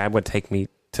my dad would take me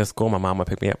to school. My mom would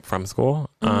pick me up from school.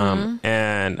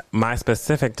 And my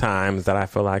specific times that I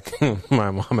feel like my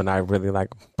mom and I really like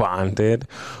bonded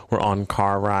were on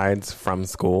car rides from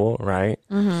school, right?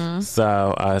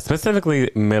 So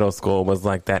specifically middle school was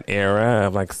like that era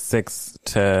of like 6th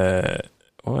to,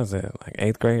 what was it? Like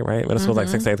 8th grade, right? Middle school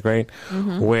was like 6th, 8th grade,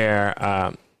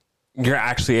 where you're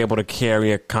actually able to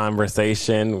carry a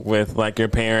conversation with like your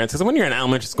parents. Because when you're in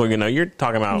elementary school, you know, you're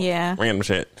talking about random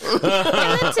shit. And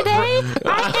then today,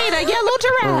 I ate a yellow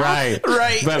giraffe.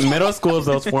 Right. But middle school is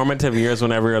those formative years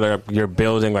whenever you're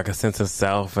building like a sense of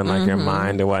self and like your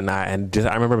mind and whatnot. And just,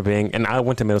 I remember and I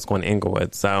went to middle school in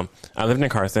Inglewood. So I lived in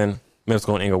Carson, middle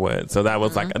school in Inglewood. So that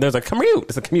was like, there's a commute.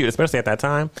 It's a commute, especially at that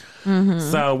time.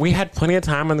 So we had plenty of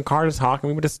time in the car to talk, and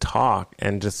we would just talk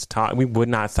and just talk. We would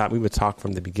not stop. We would talk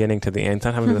from the beginning to the end.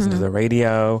 Sometimes we would listen to the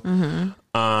radio.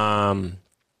 And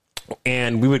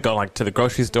we would go like to the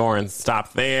grocery store and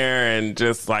stop there and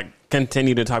just like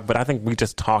continue to talk. But I think we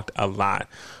just talked a lot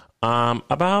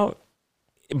about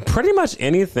pretty much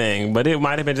anything, but it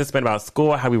might have been about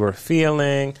school, how we were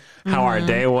feeling, how our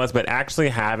day was, but actually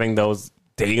having those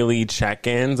daily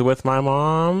check-ins with my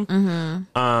mom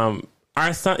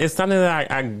is something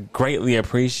that I greatly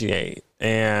appreciate,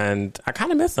 and I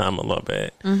kind of miss them a little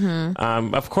bit.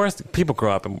 Of course, people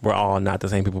grow up and we're all not the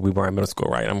same people we were in middle school,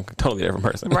 right? I'm a totally different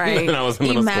person. Right. than I was in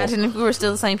middle Imagine school. if we were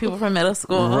still the same people from middle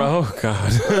school. Oh,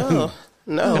 God. Oh,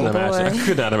 no. I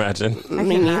could not imagine. I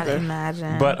cannot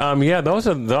imagine. But yeah, that's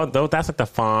like the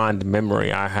fond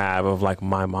memory I have of like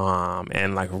my mom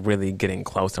and like really getting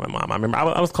close to my mom. I remember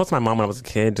I was close to my mom when I was a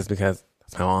kid just because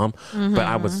that's my mom. But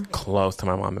I was close to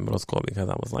my mom in middle school because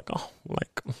I was like,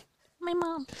 my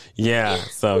mom. Yeah.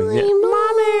 So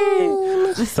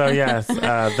mommy. So yes,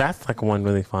 that's like one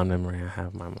really fond memory I have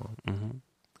of my mom.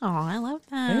 Oh, I love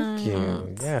that. Thank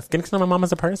you. Yes, getting to know my mom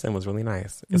as a person was really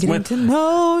nice. Getting to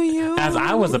know you as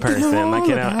I was a person, like,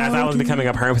 you know, as I was becoming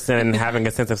a person and having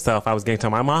a sense of self, I was getting to know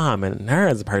my mom and her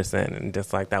as a person, and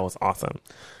just like that was awesome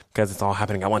because it's all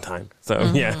happening at one time.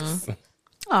 So yes.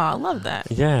 Oh, I love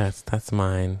that. Yes, that's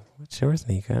mine. What's yours,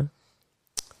 Nika?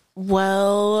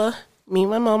 Well, me and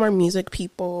my mom are music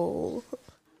people.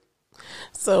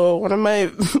 So one of my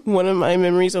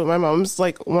memories of my mom's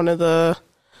like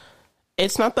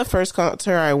it's not the first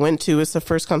concert I went to. It's the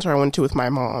first concert I went to with my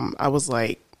mom. I was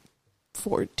like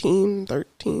 14,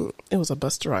 13. It was a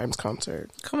Busta Rhymes concert.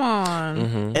 Come on.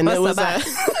 And it was at...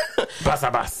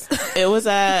 Bus. It was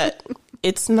at...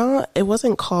 It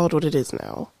wasn't called what it is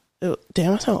now.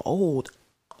 Damn, I sound old.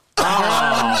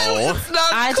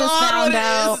 I just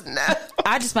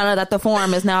found out that the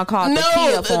forum is now called the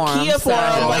Kia Forum. Kia Forum.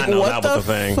 I Like, did not know what that was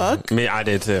the a thing. fuck? Me, I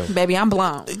did too. Baby, I'm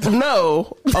blown.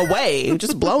 No, away,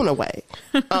 just blown away.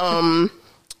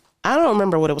 I don't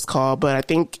remember what it was called, but I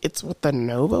think it's what the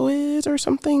Novo is or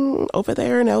something over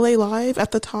there in LA Live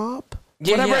at the top.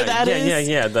 Whatever that is.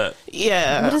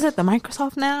 Yeah. What is it? The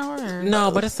Microsoft now? Or? No,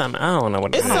 but it's something. I don't know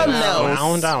what it's something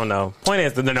else. I don't know. Point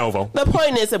is the Novo. The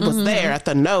point is it was there at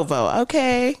the Novo.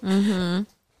 Okay. Mm-hmm.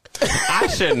 I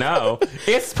should know.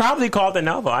 It's probably called the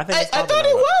Novo. I think I thought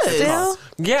it was. Still?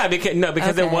 Yeah,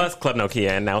 because it was Club Nokia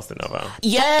and now it's the Novo.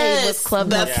 Yes, it was Club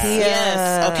Nokia.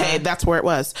 Yes. Okay, that's where it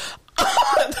was.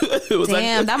 It was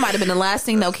damn, that might have been the last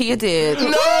thing Nokia did.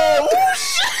 No.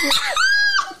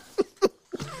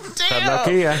 Club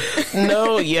Nokia.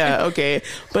 No, yeah, okay.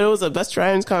 But it was a Busta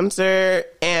Rhymes concert,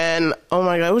 and oh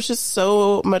my god, it was just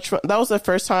so much fun. That was the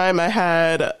first time I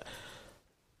had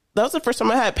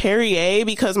Perrier,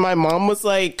 because my mom was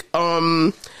like,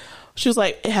 she was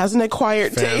like, it has an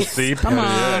acquired taste. Come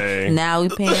on, now we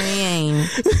Perrier.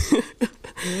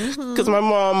 Because my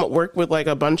mom worked with like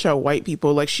a bunch of white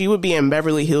people. Like she would be in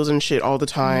Beverly Hills and shit all the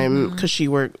time because she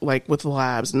worked like with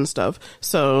labs and stuff.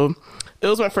 So it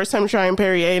was my first time trying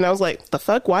Perrier, and I was like, the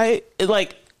fuck? Why?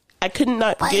 Like, I could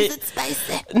not why get. Is it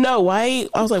spicy? No, why?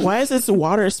 I was like, why is this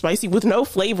water spicy with no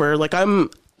flavor? Like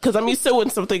because I'm used to when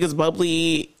something is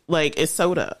bubbly, like it's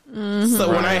soda.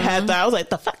 So when I had that, I was like,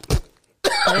 the fuck?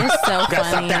 It's so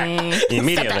funny.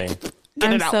 Immediately.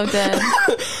 I'm so dead.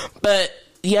 But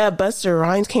yeah, Busta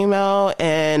Rhymes came out,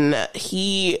 and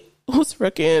he was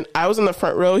freaking. I was in the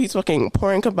front row. He's fucking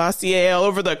pouring Cavassier all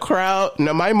over the crowd.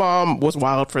 No, my mom was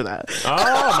wild for that. Oh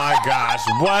my gosh,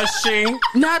 was she?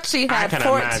 Not she had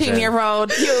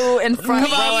 14-year-old you in front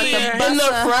row in the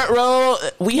front row.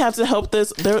 We have to help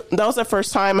this. That was the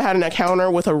first time I had an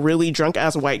encounter with a really drunk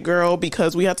ass white girl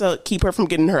because we had to keep her from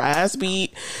getting her ass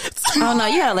beat. Oh no,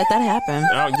 you gotta let that happen.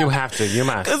 Oh, you have to. You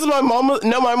must. Because my mom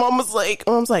was like,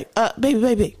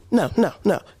 baby, no.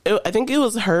 I think it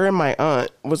was her and my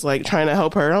aunt was like trying to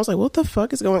help her, and I was like, what the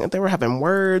fuck is going on? They were having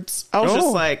words. I was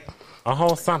just like, a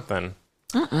whole something.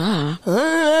 We getting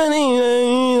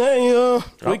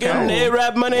that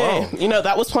rap money. Whoa. You know,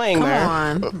 that was playing Come there.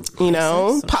 on. You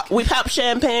know, we pop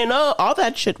champagne. All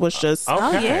that shit was just. Okay.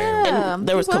 Oh yeah. And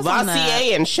there was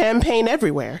Cavassier and champagne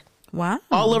everywhere. Wow.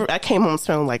 All over. I came home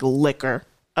smelling like liquor.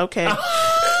 Okay. What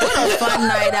a fun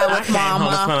night out with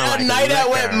mama. A night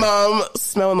out with mom,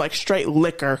 smelling like straight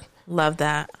liquor. Love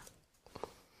that.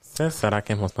 Sis said I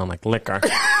came home smelling like liquor.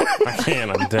 I can't.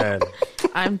 I'm dead.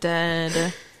 I'm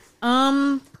dead.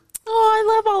 Oh,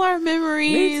 I love all our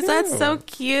memories. That's so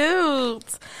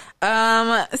cute.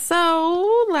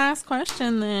 So last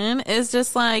question then is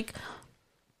just like,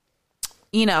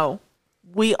 you know,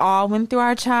 we all went through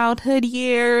our childhood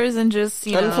years and just,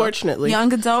 you know, unfortunately,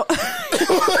 young adult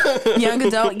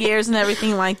years and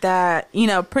everything like that. You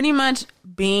know, pretty much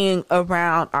being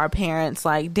around our parents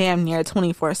like damn near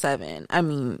 24/7. I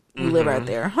mean, we live at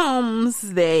their homes.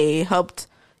 They helped,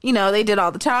 you know, they did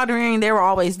all the child rearing. They were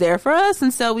always there for us.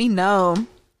 And so we know,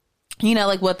 you know,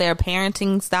 like what their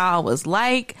parenting style was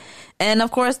like. And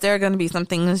of course, there are going to be some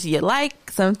things you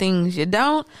like, some things you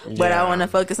don't. Yeah. But I want to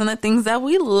focus on the things that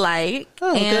we like.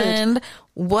 Oh, and good.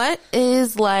 What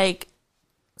is like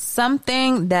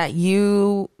something that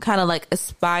you kind of like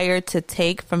aspire to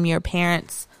take from your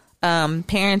parents'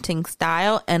 parenting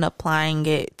style and applying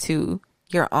it to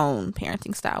your own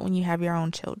parenting style when you have your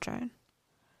own children?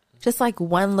 Just like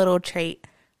one little trait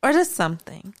or just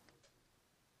something.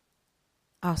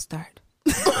 I'll start.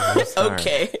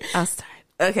 Okay. I'll start.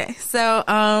 Okay. So,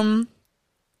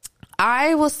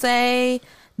 I will say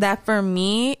that for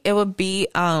me, it would be,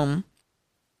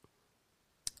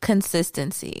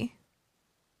 consistency.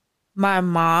 My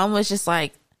mom was just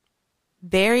like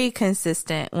very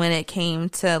consistent when it came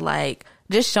to like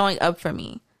just showing up for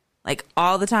me, like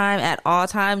all the time at all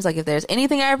times. Like if there's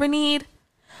anything I ever need,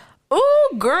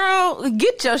 oh, girl,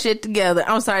 get your shit together.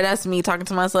 I'm sorry, that's me talking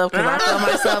to myself because I feel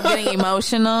myself getting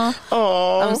emotional.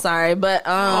 Oh, I'm sorry, but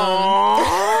I'm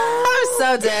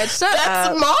so dead. Shut that's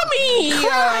up. Mommy.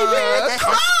 Cry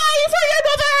for your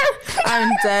mother.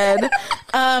 I'm dead.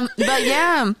 But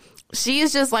yeah,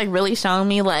 she's just like really shown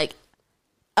me like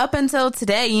up until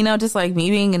today, you know, just like me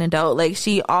being an adult, like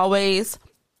she always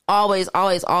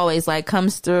like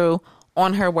comes through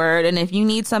on her word. And if you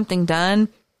need something done,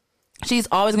 she's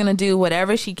always going to do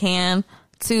whatever she can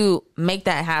to make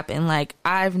that happen. Like,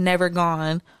 I've never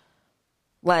gone,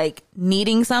 like,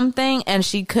 needing something and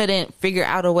she couldn't figure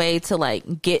out a way to,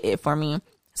 like, get it for me.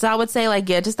 So I would say, like,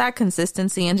 yeah, just that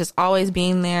consistency and just always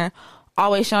being there,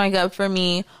 always showing up for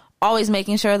me, always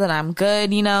making sure that I'm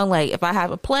good, you know? Like, if I have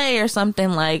a play or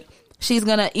something, like, she's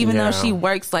going to, even though she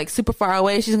works, like, super far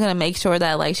away, she's going to make sure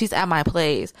that, like, she's at my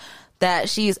plays. that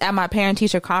she's at my parent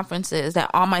teacher conferences, that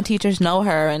all my teachers know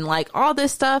her and like all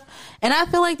this stuff. And I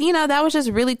feel like, you know, that was just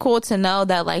really cool to know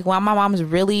that like, wow, my mom's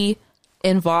really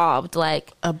involved,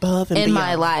 like above and in beyond.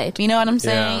 my life. You know what I'm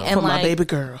saying? Yeah. And For like, my baby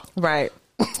girl. right.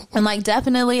 And like,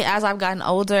 definitely as I've gotten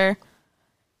older,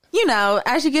 you know,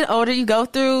 as you get older, you go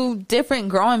through different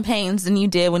growing pains than you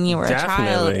did when you were a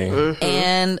child. Definitely.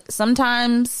 And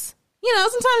sometimes, you know,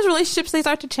 sometimes relationships, they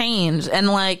start to change. And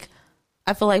like,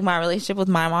 I feel like my relationship with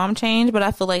my mom changed, but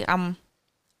I feel like I'm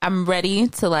ready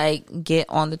to like get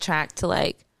on the track to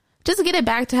like just get it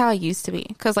back to how it used to be,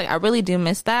 because like I really do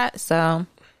miss that. So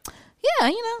yeah,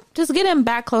 you know, just getting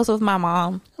back close with my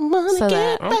mom so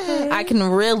that I can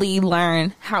really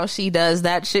learn how she does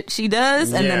that shit she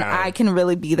does, and then Yeah. I can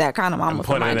really be that kind of mama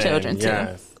for put my it in, children too.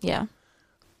 yes. Yeah.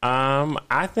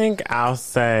 I think I'll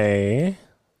say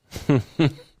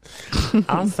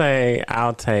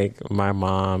I'll take my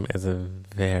mom as a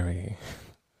very,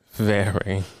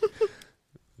 very,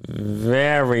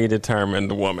 very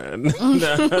determined woman.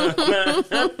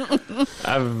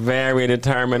 A very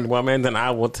determined woman. Then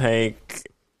I will take.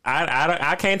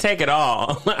 I can't take it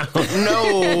all.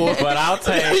 No, but I'll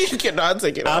take. you cannot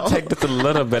take it. I'll all. take just a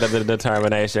little bit of the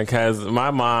determination, because my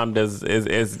mom is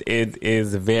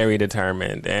very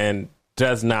determined and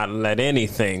does not let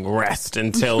anything rest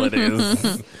until it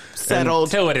is Settled.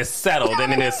 Until it is settled,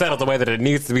 and it is settled the way that it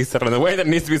needs to be settled. And the way that it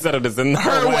needs to be settled is in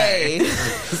her way.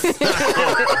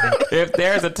 If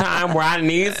there's a time where I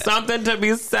need something to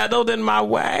be settled in my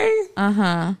way,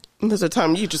 There's a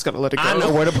time you just gotta let it go. I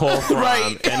know where to pull from,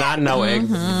 Right. and I know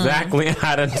exactly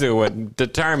how to do it.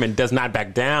 Determined, does not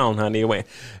back down, honey.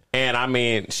 And I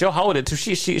mean, she'll hold it too.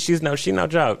 She's no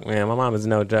joke, man. My mom is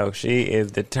no joke. She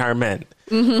is determined,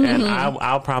 and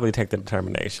I'll probably take the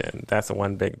determination. That's the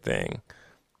one big thing.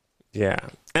 Yeah,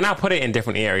 and I'll put it in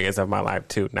different areas of my life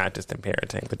too, not just in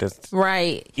parenting, but just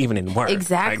Right. even in work.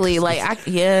 Exactly. I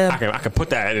can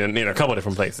put that in a couple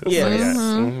different places. Yes.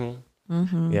 So, yes.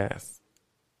 Yes.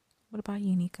 What about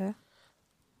you, Nika?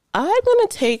 I'm gonna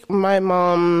take my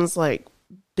mom's like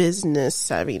business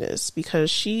savviness,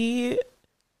 because she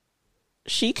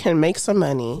can make some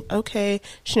money. Okay,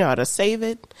 she know how to save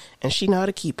it and she know how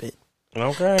to keep it.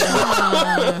 Okay.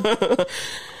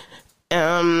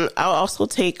 I'll also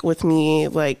take with me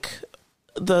like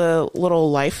the little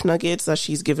life nuggets that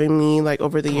she's given me like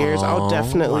over the years. I'll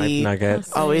definitely life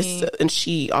nuggets. always, and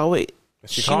she She calls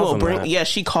will them bring. that. Yeah,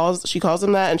 she calls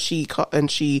them that,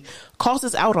 and she calls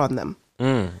us out on them.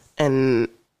 And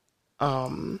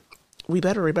we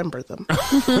better remember them.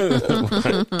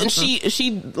 And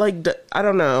she like, I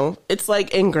don't know, it's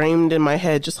like ingrained in my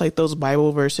head, just like those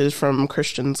Bible verses from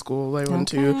Christian school I went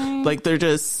to. Like they're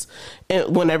just,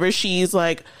 and whenever she's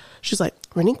like,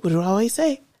 Renee, what do I always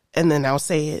say? And then I'll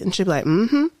say it, and she'll be like,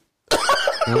 Good.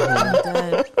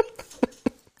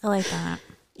 I like that.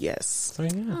 yes. So, yeah.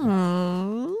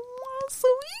 Oh,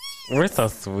 sweet. We're so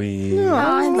sweet. Oh,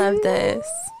 I love this.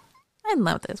 I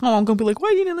love this. My mom gonna be like, "Why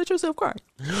you didn't let yourself cry?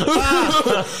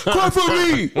 Cry for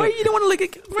me. Why you don't want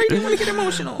to Why you didn't want to get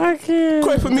emotional?" I can't.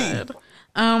 Cry for me.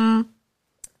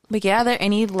 But yeah, are there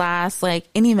any last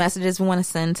any messages we want to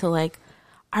send to like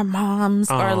our moms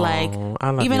or like I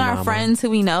love even you, our mama. friends who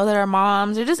we know that are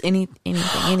moms, or just anybody?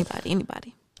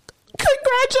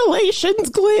 Congratulations,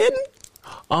 Glenn.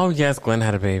 Oh yes, Glenn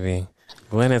had a baby.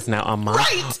 Glenn is now a mom.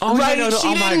 Right. Oh, right. You know, She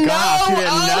oh my didn't gosh, know. she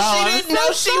didn't know. She I'm didn't know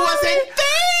so she sorry. wasn't there.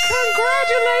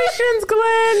 Congratulations,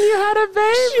 Glenn. You had a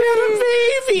baby. She had a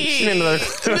baby. She didn't know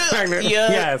she was pregnant. Yeah.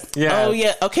 Yes. Oh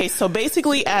yeah. Okay. So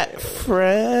basically, at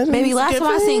Friends, Baby, last time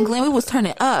I seen Glenn, we was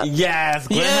turning up. Yes.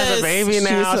 Glenn has a baby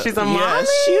now. She's a mom. Yes,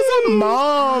 she's a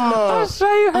mom. I'll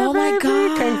show you her Oh my baby.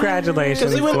 God.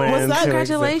 Congratulations, Was Glenn. that-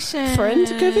 Congratulations,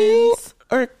 Friendsgiving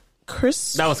or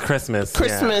Chris? That was Christmas.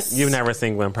 Christmas. Yeah. You've never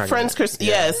seen Glenn pregnant. Friends Christmas.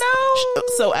 Yes. No.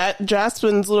 So at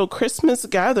Jasmine's little Christmas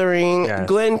gathering, Yes.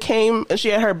 Glenn came and she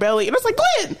had her belly, and I was like,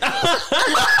 Glenn.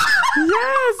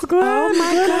 Yes, Glenn. Oh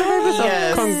my God. So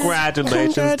Yes.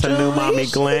 Congratulations to new mommy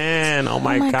Glenn. Oh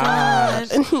my, my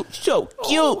gosh. And he's so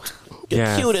cute. The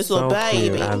Yes, cutest little so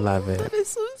baby. cute. I love it.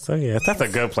 So yes, that's a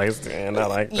good place to end. I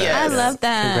like that. Yes. I love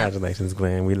that. Congratulations,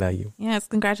 Glenn. We love you. Yes,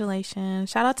 congratulations.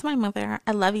 Shout out to my mother.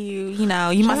 I love you. You know,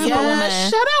 you my superwoman. Yeah,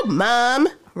 shout out, Mom.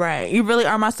 Right. You really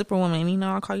are my superwoman. You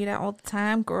know, I call you that all the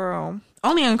time, girl.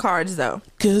 Only on cards, though.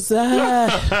 Cause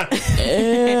I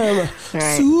am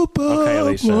Right. super. Okay,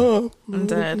 Alicia. I'm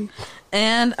dead.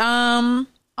 And,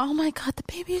 oh my God, the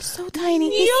baby is so tiny.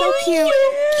 He's so cute.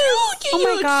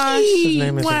 Oh my gosh. His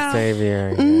name is Wow.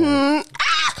 Xavier.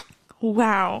 Mm-hmm.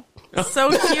 Wow.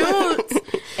 So cute.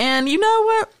 And you know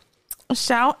what?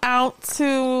 shout out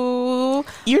to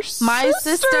Your my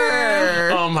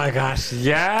sister. Oh my gosh,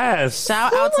 yes.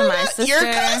 Shout out to my sister. Your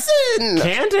cousin.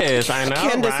 Candace, I know,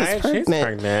 Candace is right? pregnant. She's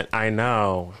pregnant. I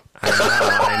know. It's the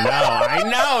I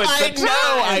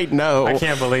know. I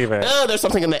can't believe it. Oh, there's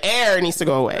something in the air. It needs to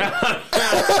go away.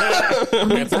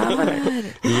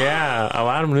 Yeah, a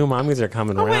lot of new mommies are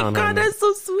coming Oh around. my God, that's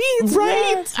so sweet.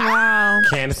 Right? Yes. Wow.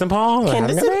 Candace and Paul. are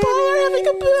Candace having a and Paul are having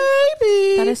a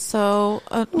baby. That is so,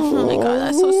 oh my God,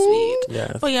 that's so sweet.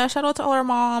 Yes. But yeah, shout out to all our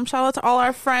moms. Shout out to all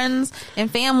our friends and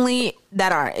family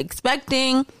that are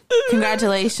expecting.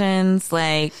 Congratulations.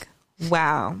 Like,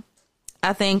 wow.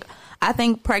 I think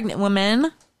pregnant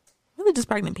women, really just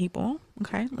pregnant people.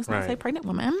 Okay. Let's not say pregnant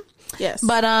women. Yes.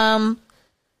 But,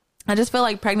 I just feel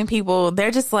like pregnant people,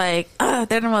 they're just like, they're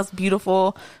the most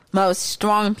beautiful, most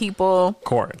strong people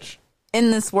Courage. in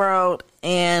this world.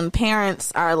 And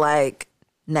parents are like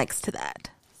next to that.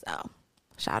 So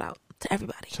shout out to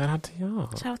everybody. Shout out to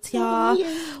y'all. Shout out to y'all.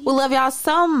 We love y'all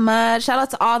so much. Shout out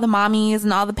to all the mommies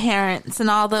and all the parents and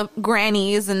all the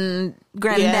grannies and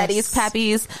granddaddies,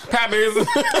 pappies.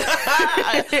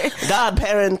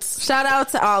 Godparents. Shout out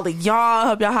to all of y'all.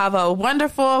 Hope y'all have a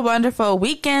wonderful, wonderful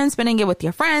weekend, spending it with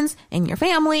your friends and your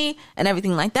family and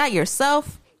everything like that,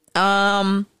 yourself. We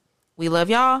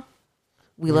love y'all.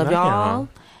 We love y'all.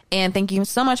 And thank you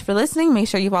so much for listening. Make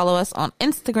sure you follow us on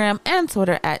Instagram and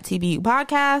Twitter at TBU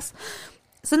Podcast.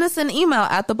 Send us an email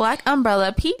at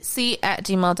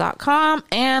theblackUmbrellaPC@gmail.com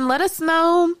and let us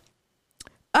know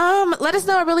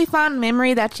a really fun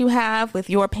memory that you have with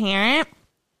your parent.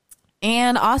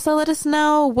 And also let us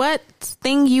know what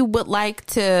thing you would like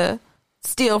to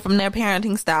steal from their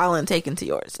parenting style and take into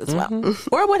yours as well.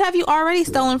 Or what have you already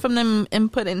stolen from them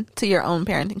and put into your own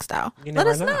parenting style? Let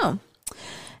us know.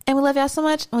 And we love y'all so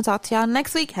much. And we'll talk to y'all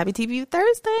next week. Happy TBU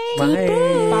Thursday. Bye.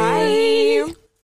 Bye.